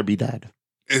would rather be dead.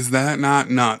 Is that not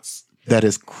nuts? That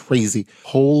is crazy.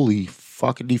 Holy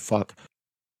fuckity fuck.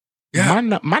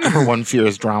 Yeah. My number 1 fear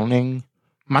is drowning.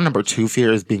 My number 2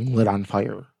 fear is being lit on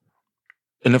fire.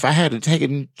 And if I had to take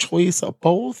a choice of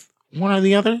both, one or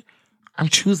the other, I'm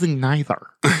choosing neither.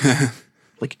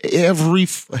 Like,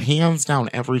 hands down,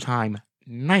 every time,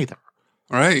 neither.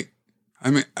 Right.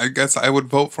 I mean, I guess I would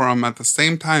vote for them at the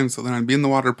same time, so then I'd be in the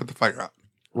water to put the fire out.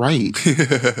 Right.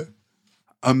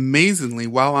 Amazingly,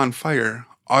 while on fire,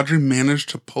 Audrey managed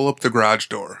to pull up the garage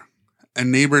door. A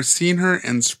neighbor seen her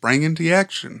and sprang into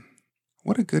action.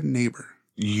 What a good neighbor.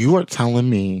 You are telling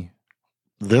me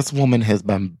this woman has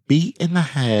been beat in the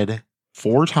head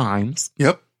 4 times.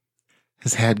 Yep.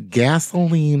 Has had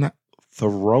gasoline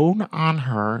thrown on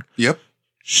her. Yep.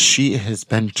 She has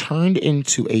been turned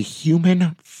into a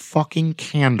human fucking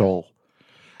candle.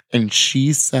 And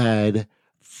she said,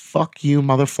 fuck you,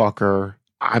 motherfucker.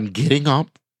 I'm getting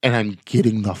up and I'm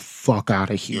getting the fuck out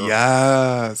of here.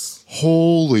 Yes.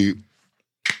 Holy.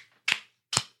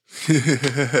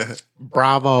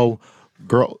 Bravo.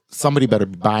 Girl, somebody better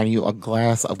be buying you a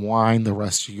glass of wine the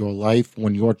rest of your life.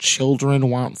 When your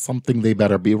children want something, they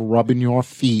better be rubbing your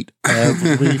feet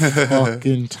every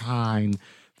fucking time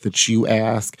that you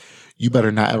ask. You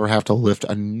better not ever have to lift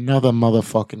another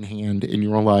motherfucking hand in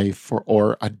your life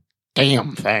or a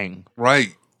damn thing.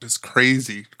 Right. Just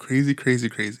crazy. Crazy.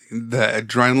 The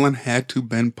adrenaline had to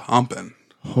been pumping.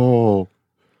 Oh.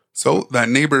 So that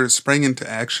neighbor sprang into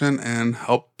action and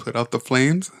helped put out the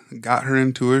flames, got her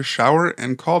into a shower,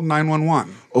 and called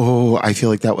 911. Oh, I feel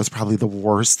like that was probably the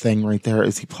worst thing right there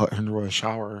is he put her into a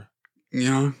shower.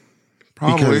 Yeah,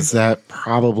 probably. Because that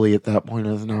probably at that point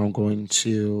is now going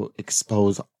to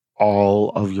expose all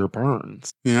of your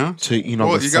burns. Yeah. To, you know,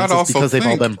 well, you got also because they've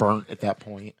all been burnt at that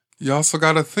point. You also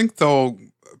got to think, though,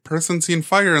 person seen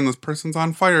fire and this person's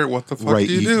on fire. What the fuck right,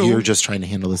 do you do? You're just trying to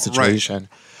handle the situation.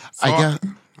 Right.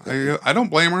 So I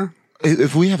don't blame her.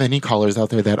 If we have any callers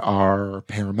out there that are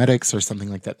paramedics or something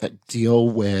like that that deal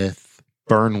with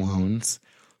burn wounds,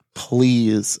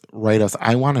 please write us.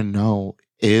 I want to know,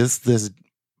 is this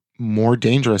more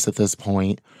dangerous at this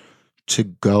point to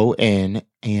go in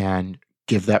and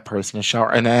give that person a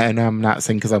shower? And I'm not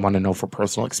saying because I want to know for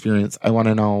personal experience. I want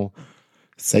to know,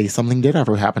 say something did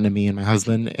ever happen to me and my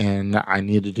husband and I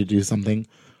needed to do something.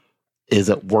 Is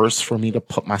it worse for me to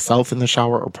put myself in the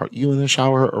shower or put you in the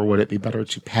shower, or would it be better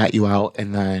to pat you out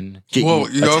and then get Well,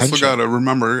 you also attention? got to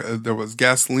remember there was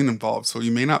gasoline involved, so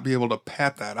you may not be able to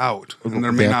pat that out. And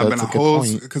there may not have been a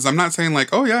hose. Because I'm not saying like,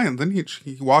 oh yeah, and then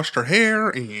he washed her hair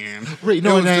and right.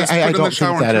 No, and I don't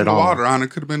think that at all. Water on.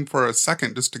 It could have been for a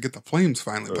second just to get the flames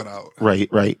finally put out.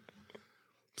 Right.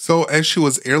 So as she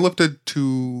was airlifted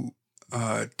to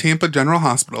Tampa General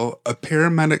Hospital, a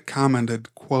paramedic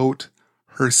commented, quote,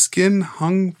 "Her skin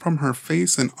hung from her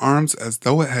face and arms as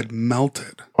though it had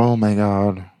melted." Oh my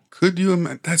God. Could you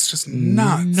imagine? That's just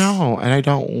nuts. No, and I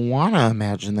don't want to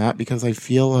imagine that because I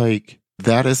feel like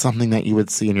that is something that you would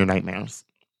see in your nightmares.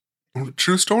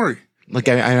 True story. Like,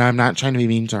 I'm not trying to be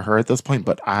mean to her at this point,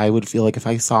 but I would feel like if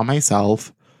I saw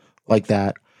myself like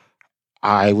that,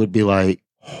 I would be like,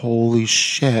 holy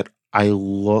shit, I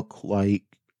look like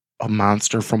a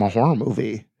monster from a horror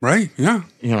movie. Right, yeah.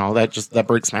 You know, that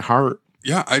breaks my heart.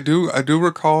 Yeah, I do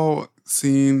recall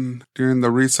seeing during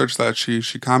the research that she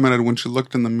commented when she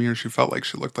looked in the mirror, she felt like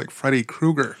she looked like Freddy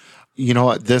Krueger. You know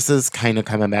what? This is kind of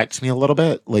coming back to me a little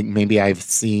bit. Like maybe I've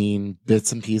seen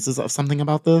bits and pieces of something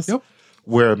about this. Yep.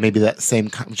 Where maybe that same,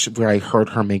 where I heard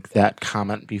her make that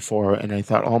comment before and I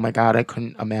thought, oh my God, I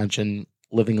couldn't imagine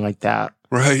living like that.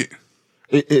 Right.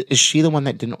 Is she the one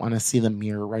that didn't want to see the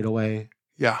mirror right away?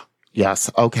 Yeah. Yes.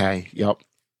 Okay. Yep.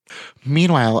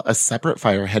 Meanwhile, a separate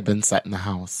fire had been set in the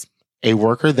house. A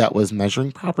worker that was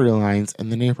measuring property lines in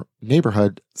the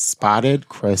neighborhood spotted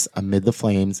Chris amid the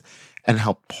flames and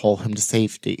helped pull him to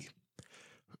safety.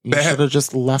 You should have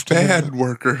just left him. Bad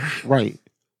worker. Right.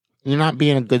 You're not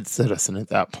being a good citizen at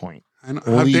that point. I know.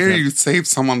 How dare you save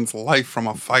someone's life from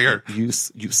a fire? You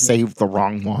saved the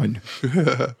wrong one.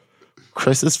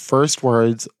 Chris's first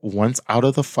words once out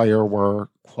of the fire were,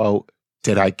 quote,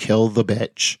 "Did I kill the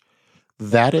bitch?"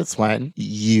 That is when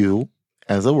you,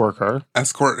 as a worker,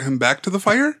 escort him back to the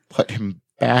fire? Put him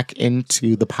back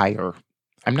into the pyre.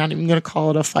 I'm not even going to call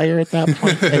it a fire at that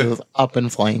point. It was up in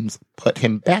flames. Put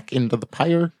him back into the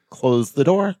pyre, close the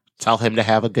door, tell him to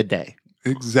have a good day.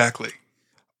 Exactly.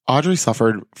 Audrey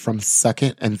suffered from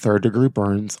second and third degree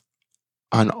burns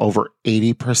on over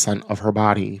 80% of her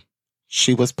body.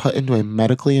 She was put into a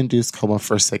medically induced coma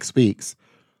for 6 weeks.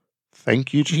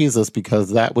 Thank you, Jesus,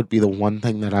 because that would be the one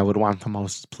thing that I would want the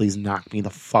most. Please knock me the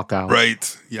fuck out.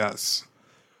 Right. Yes.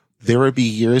 There would be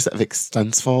years of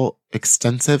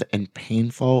extensive and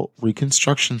painful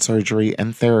reconstruction surgery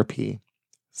and therapy.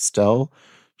 Still,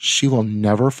 she will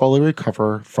never fully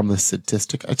recover from the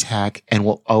sadistic attack and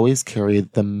will always carry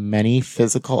the many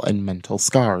physical and mental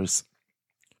scars.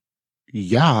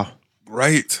 Yeah.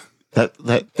 Right.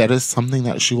 That is something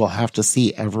that she will have to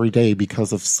see every day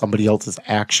because of somebody else's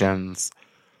actions.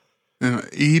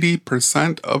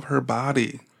 80% of her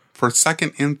body for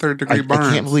second and third degree burns.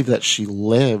 I can't believe that she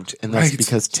lived. And that's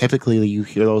because typically you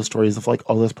hear those stories of like,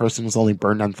 oh, this person was only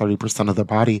burned on 30% of their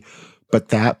body. But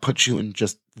that puts you in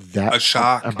just that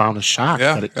amount of shock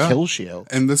that it kills you.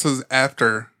 And this is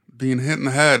after being hit in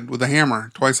the head with a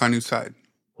hammer twice on each side.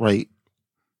 Right.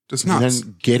 Just nuts. And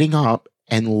then getting up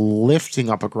and lifting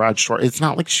up a garage door. It's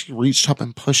not like she reached up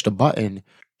and pushed a button.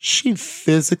 She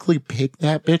physically picked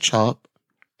that bitch up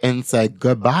and said,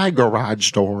 "Goodbye,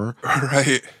 garage door."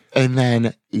 Right. And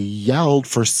then yelled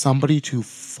for somebody to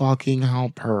fucking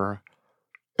help her.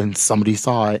 And somebody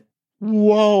saw it.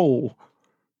 Whoa.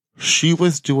 She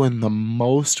was doing the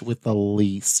most with the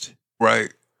least.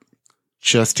 Right.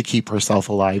 Just to keep herself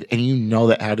alive. And you know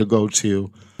that had to go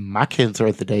to, my kids are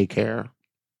at the daycare.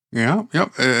 Yeah,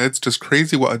 yep. It's just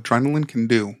crazy what adrenaline can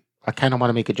do. I kind of want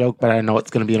to make a joke, but I know it's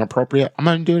going to be inappropriate. I'm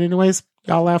going to do it anyways.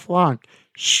 Y'all laugh along.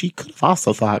 She could have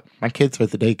also thought, my kids are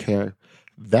at the daycare.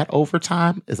 That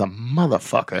overtime is a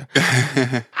motherfucker.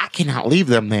 I cannot leave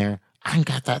them there. I ain't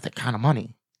got that kind of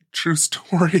money. True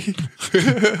story.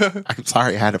 I'm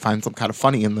sorry I had to find some kind of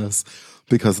funny in this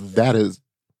because that is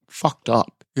fucked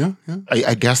up. Yeah, yeah.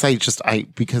 I guess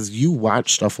because you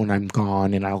watch stuff when I'm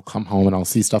gone and I'll come home and I'll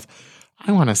see stuff.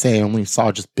 I want to say I only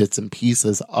saw just bits and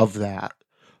pieces of that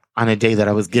on a day that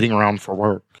I was getting around for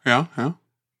work. Yeah, yeah.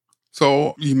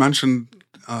 So you mentioned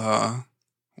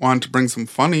wanting to bring some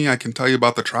funny. I can tell you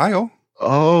about the trial.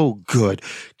 Oh, good.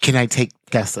 Can I take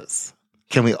guesses?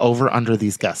 Can we over under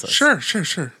these guesses? Sure.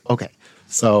 Okay.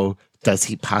 So does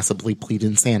he possibly plead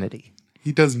insanity?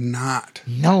 He does not.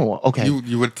 No. Okay.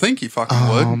 You would think he fucking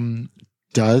would.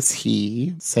 Does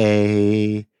he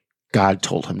say God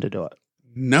told him to do it?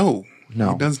 No.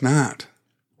 No. He does not.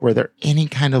 Were there any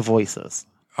kind of voices?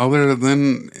 Other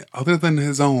than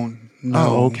his own? No.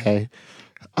 Oh, okay.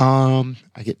 I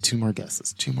get two more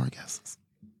guesses.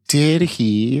 Did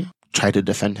he try to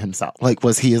defend himself? Like,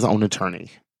 was he his own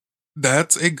attorney?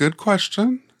 That's a good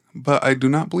question, but I do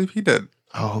not believe he did.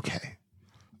 Oh, okay.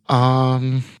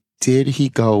 Did he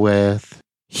go with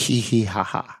hee hee ha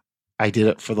ha? I did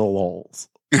it for the lols.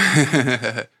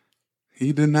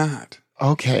 He did not.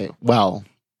 Okay, well,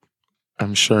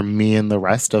 I'm sure me and the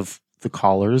rest of the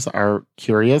callers are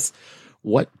curious.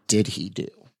 What did he do?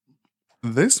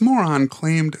 This moron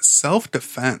claimed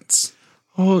self-defense.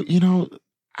 Oh,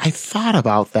 I thought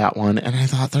about that one and I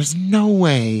thought there's no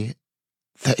way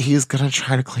that he's going to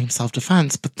try to claim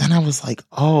self-defense. But then I was like,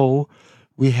 oh,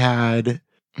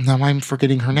 now I'm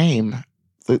forgetting her name.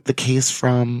 The case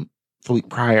from the week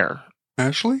prior.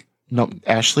 Ashley? No,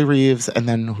 Ashley Reeves. And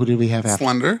then who did we have after?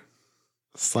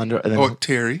 Slender. And then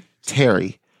Terry.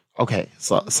 Terry. Okay.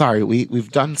 So sorry.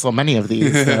 We've done so many of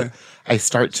these that I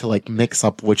start to mix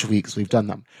up which weeks we've done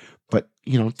them. But,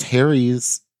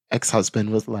 Terry's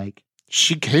ex-husband was like,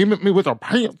 she came at me with her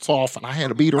pants off and I had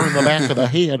to beat her in the back of the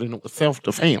head and it was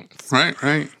self-defense. Right.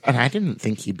 And I didn't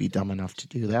think he'd be dumb enough to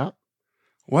do that.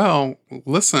 Well,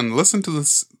 listen to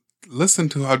this. Listen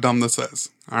to how dumb this is.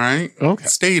 All right. Okay.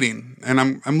 Stating, and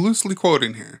I'm loosely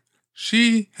quoting here.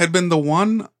 She had been the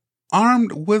one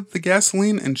armed with the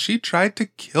gasoline and she tried to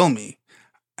kill me.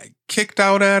 I kicked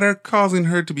out at her, causing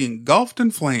her to be engulfed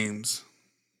in flames.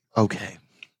 Okay.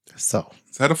 So.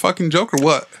 Is that a fucking joke or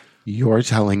what? You're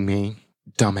telling me,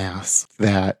 dumbass,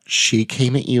 that she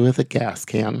came at you with a gas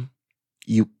can,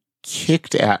 you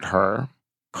kicked at her,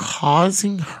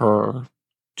 causing her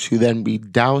to then be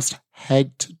doused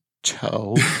head to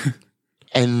toe,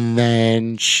 and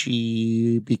then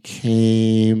she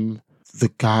became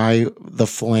the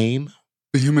flame.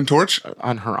 The Human Torch?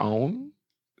 On her own?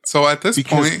 So at this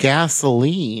because point...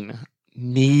 gasoline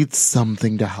needs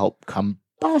something to help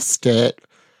combust it.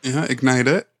 Yeah, ignite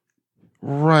it.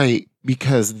 Right,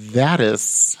 because that is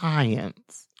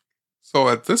science. So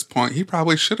at this point, he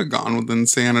probably should have gone with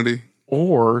insanity.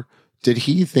 Or did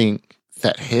he think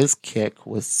that his kick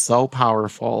was so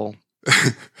powerful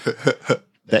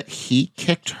that he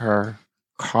kicked her,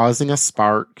 causing a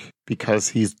spark because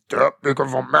he's that big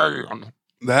of a man?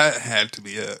 That had to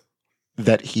be it.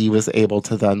 That he was able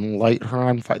to then light her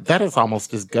on fire. That is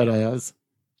almost as good as,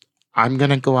 I'm going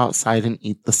to go outside and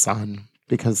eat the sun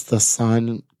because the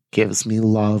sun gives me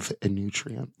love and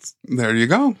nutrients. There you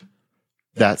go.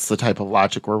 That's the type of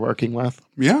logic we're working with.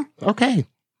 Yeah. Okay.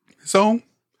 So,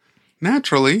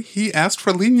 naturally, he asked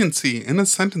for leniency in his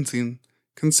sentencing,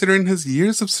 considering his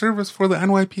years of service for the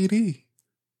NYPD.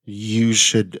 You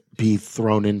should be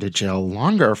thrown into jail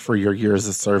longer for your years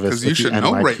of service. Because you should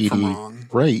know right from wrong.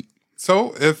 Right.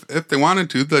 So, if they wanted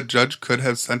to, the judge could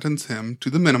have sentenced him to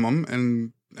the minimum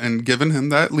and given him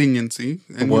that leniency.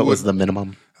 And what was the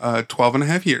minimum? 12 and a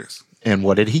half years. And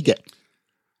what did he get?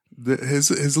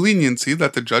 His leniency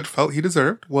that the judge felt he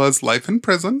deserved was life in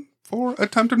prison for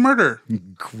attempted murder.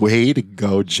 Way to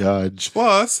go, judge.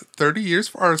 Plus 30 years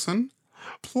for arson.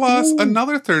 Plus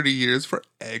another 30 years for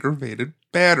aggravated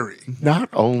battery. Not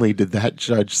only did that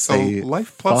judge say... So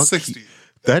life plus 60.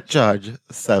 That judge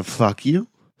said, fuck you,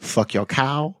 fuck your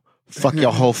cow, fuck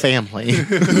your whole family.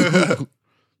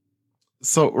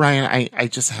 So, Ryan, I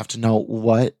just have to know,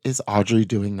 what is Audrey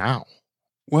doing now?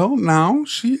 Well, now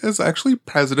she is actually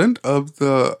president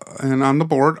and on the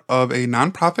board of a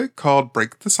nonprofit called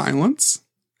Break the Silence.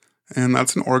 And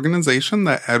that's an organization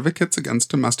that advocates against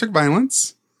domestic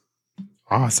violence.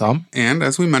 Awesome. And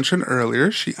as we mentioned earlier,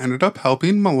 she ended up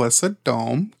helping Melissa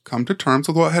Dohme come to terms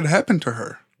with what had happened to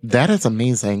her. That is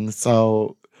amazing.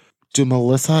 So, do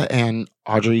Melissa and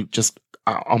Audrey just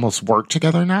almost work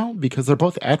together now? Because they're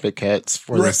both advocates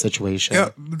for this situation. Yeah,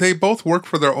 they both work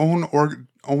for their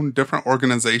own different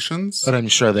organizations. But I'm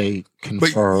sure they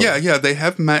confer. But yeah, they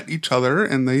have met each other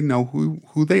and they know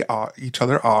who they are, each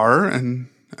other are, and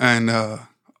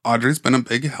Audrey's been a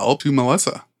big help to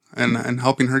Melissa and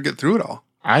helping her get through it all.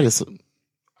 I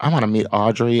want to meet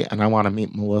Audrey and I want to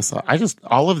meet Melissa.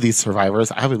 All of these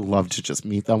survivors, I would love to just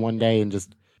meet them one day and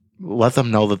just let them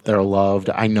know that they're loved.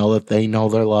 I know that they know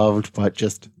they're loved, but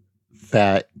just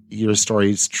that your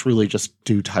stories truly just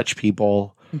do touch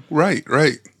people. Right.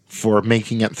 For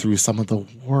making it through some of the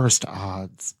worst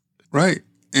odds. Right.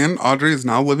 And Audrey is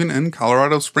now living in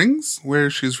Colorado Springs,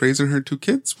 where she's raising her 2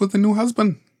 kids with a new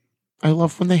husband. I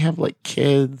love when they have,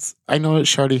 kids. I know that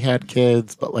Shardy had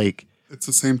kids, but, it's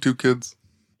the same 2 kids.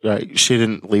 Right. She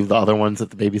didn't leave the other ones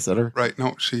at the babysitter. Right.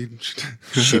 No, she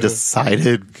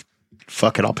decided,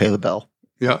 fuck it, I'll pay the bill.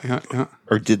 Yeah.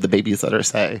 Or did the babysitter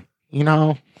say,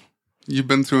 you've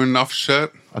been through enough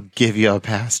shit. I'll give you a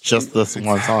pass just this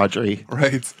once, Audrey.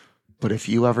 Right. But if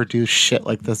you ever do shit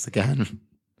like this again,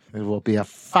 it will be a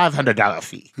 $500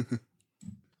 fee.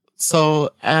 So,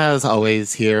 as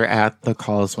always, here at the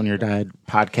Call Us When You're Dead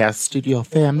podcast studio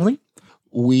family,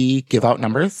 we give out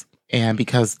numbers. And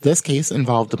because this case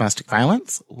involved domestic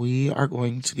violence, we are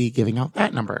going to be giving out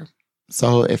that number.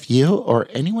 So if you or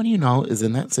anyone you know is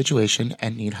in that situation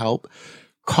and need help,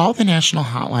 call the National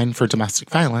Hotline for Domestic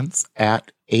Violence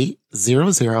at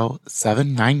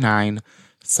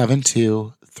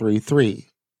 800-799-7233.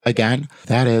 Again,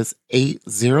 that is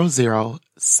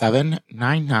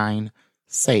 800-799-SAFE.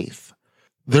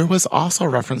 There was also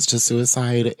reference to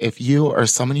suicide. If you or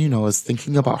someone you know is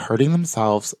thinking about hurting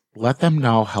themselves, let them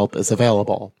know help is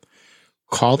available.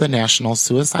 Call the National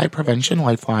Suicide Prevention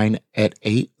Lifeline at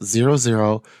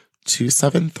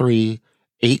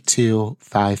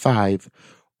 800-273-8255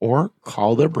 or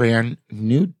call their brand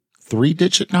new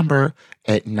 3-digit number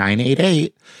at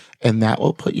 988, and that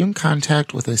will put you in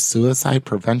contact with a suicide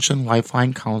prevention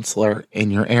lifeline counselor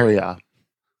in your area.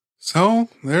 So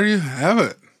there you have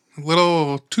it. A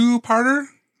little two-parter,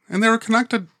 and they were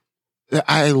connected.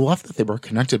 I love that they were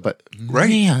connected, but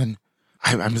man,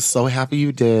 I'm so happy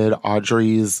you did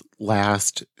Audrey's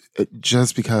last,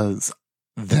 just because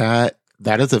that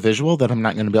is a visual that I'm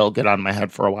not going to be able to get out of my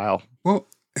head for a while. Well,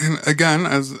 and again,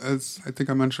 as I think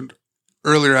I mentioned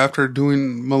earlier, after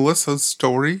doing Melissa's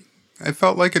story, I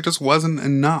felt like it just wasn't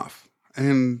enough.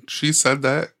 And she said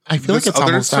that I feel like it's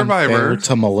almost unfair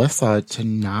to Melissa to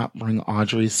not bring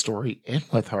Audrey's story in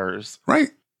with hers. Right.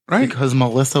 Because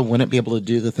Melissa wouldn't be able to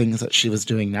do the things that she was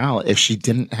doing now if she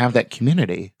didn't have that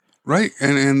community. Right.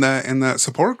 And that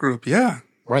support group, yeah.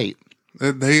 Right.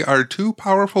 They are two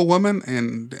powerful women,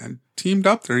 and teamed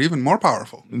up, they're even more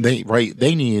powerful. They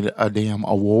need a damn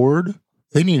award.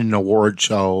 They need an award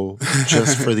show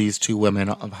just for these two women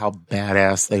of how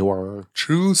badass they were.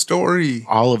 True story.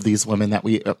 All of these women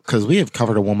because we have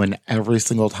covered a woman every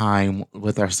single time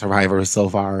with our survivors so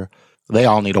far. They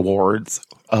all need awards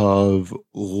of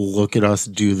look at us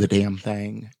do the damn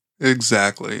thing.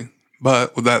 Exactly.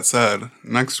 But with that said,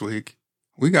 next week,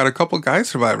 we got a couple guy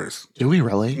survivors. Do we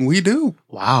really? We do.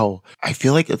 Wow. I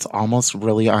feel like it's almost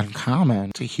really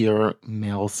uncommon to hear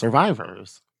male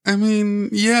survivors. I mean,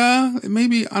 yeah, it may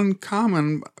be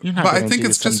uncommon, but I think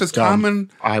it's just as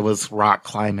common. I was rock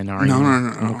climbing, are you?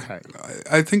 No. Okay.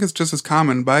 I think it's just as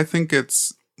common, but I think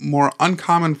it's more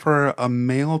uncommon for a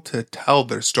male to tell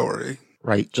their story.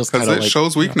 Right. Just because it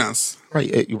shows weakness.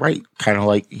 Right. Right. Kind of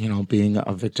like, being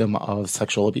a victim of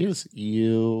sexual abuse.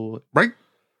 You, right,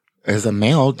 as a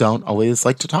male, don't always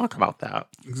like to talk about that.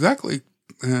 Exactly.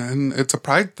 And it's a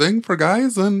pride thing for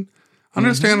guys, and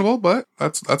understandable, but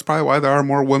that's probably why there are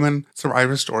more women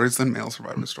survivor stories than male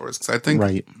survivor stories. Because I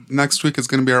think next week is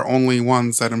going to be our only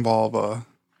ones that involve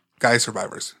guy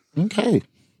survivors. Okay.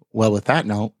 Well, with that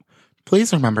note,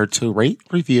 please remember to rate,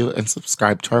 review, and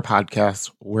subscribe to our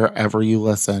podcast wherever you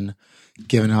listen,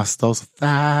 giving us those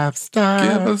 5 stars.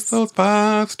 Give us those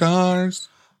 5 stars.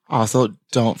 Also,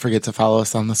 don't forget to follow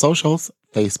us on the socials,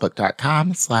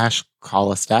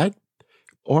 facebook.com/callusdead,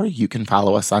 or you can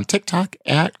follow us on TikTok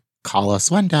at Call Us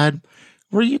When Dead,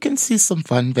 where you can see some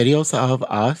fun videos of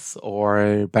us,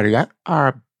 or better yet,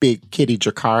 our big kitty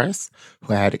Dracaris,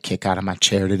 who I had to kick out of my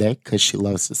chair today because she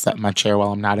loves to sit in my chair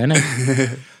while I'm not in it.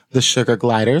 The Sugar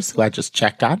Gliders, who I just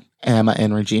checked on, Emma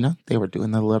and Regina. They were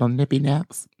doing the little nippy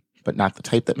naps, but not the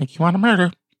type that make you want to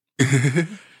murder.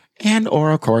 And, or,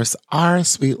 of course, our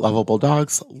sweet, lovable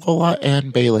dogs, Lola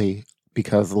and Bailey,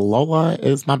 because Lola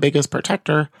is my biggest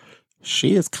protector.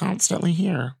 She is constantly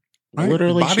here. Right.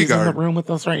 Literally, bodyguard. She's in the room with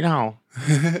us right now.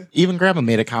 Even Grandma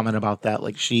made a comment about that.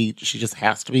 Like, she just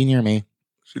has to be near me.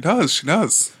 She does.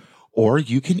 Or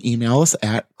you can email us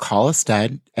at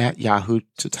callusdead@yahoo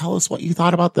to tell us what you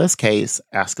thought about this case,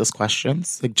 ask us questions,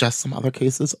 suggest some other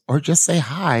cases, or just say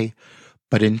hi.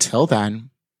 But until then,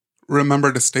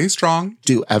 remember to stay strong.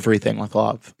 Do everything with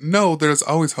love. No, there's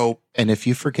always hope. And if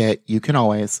you forget, you can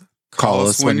always call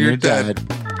us when you're dead.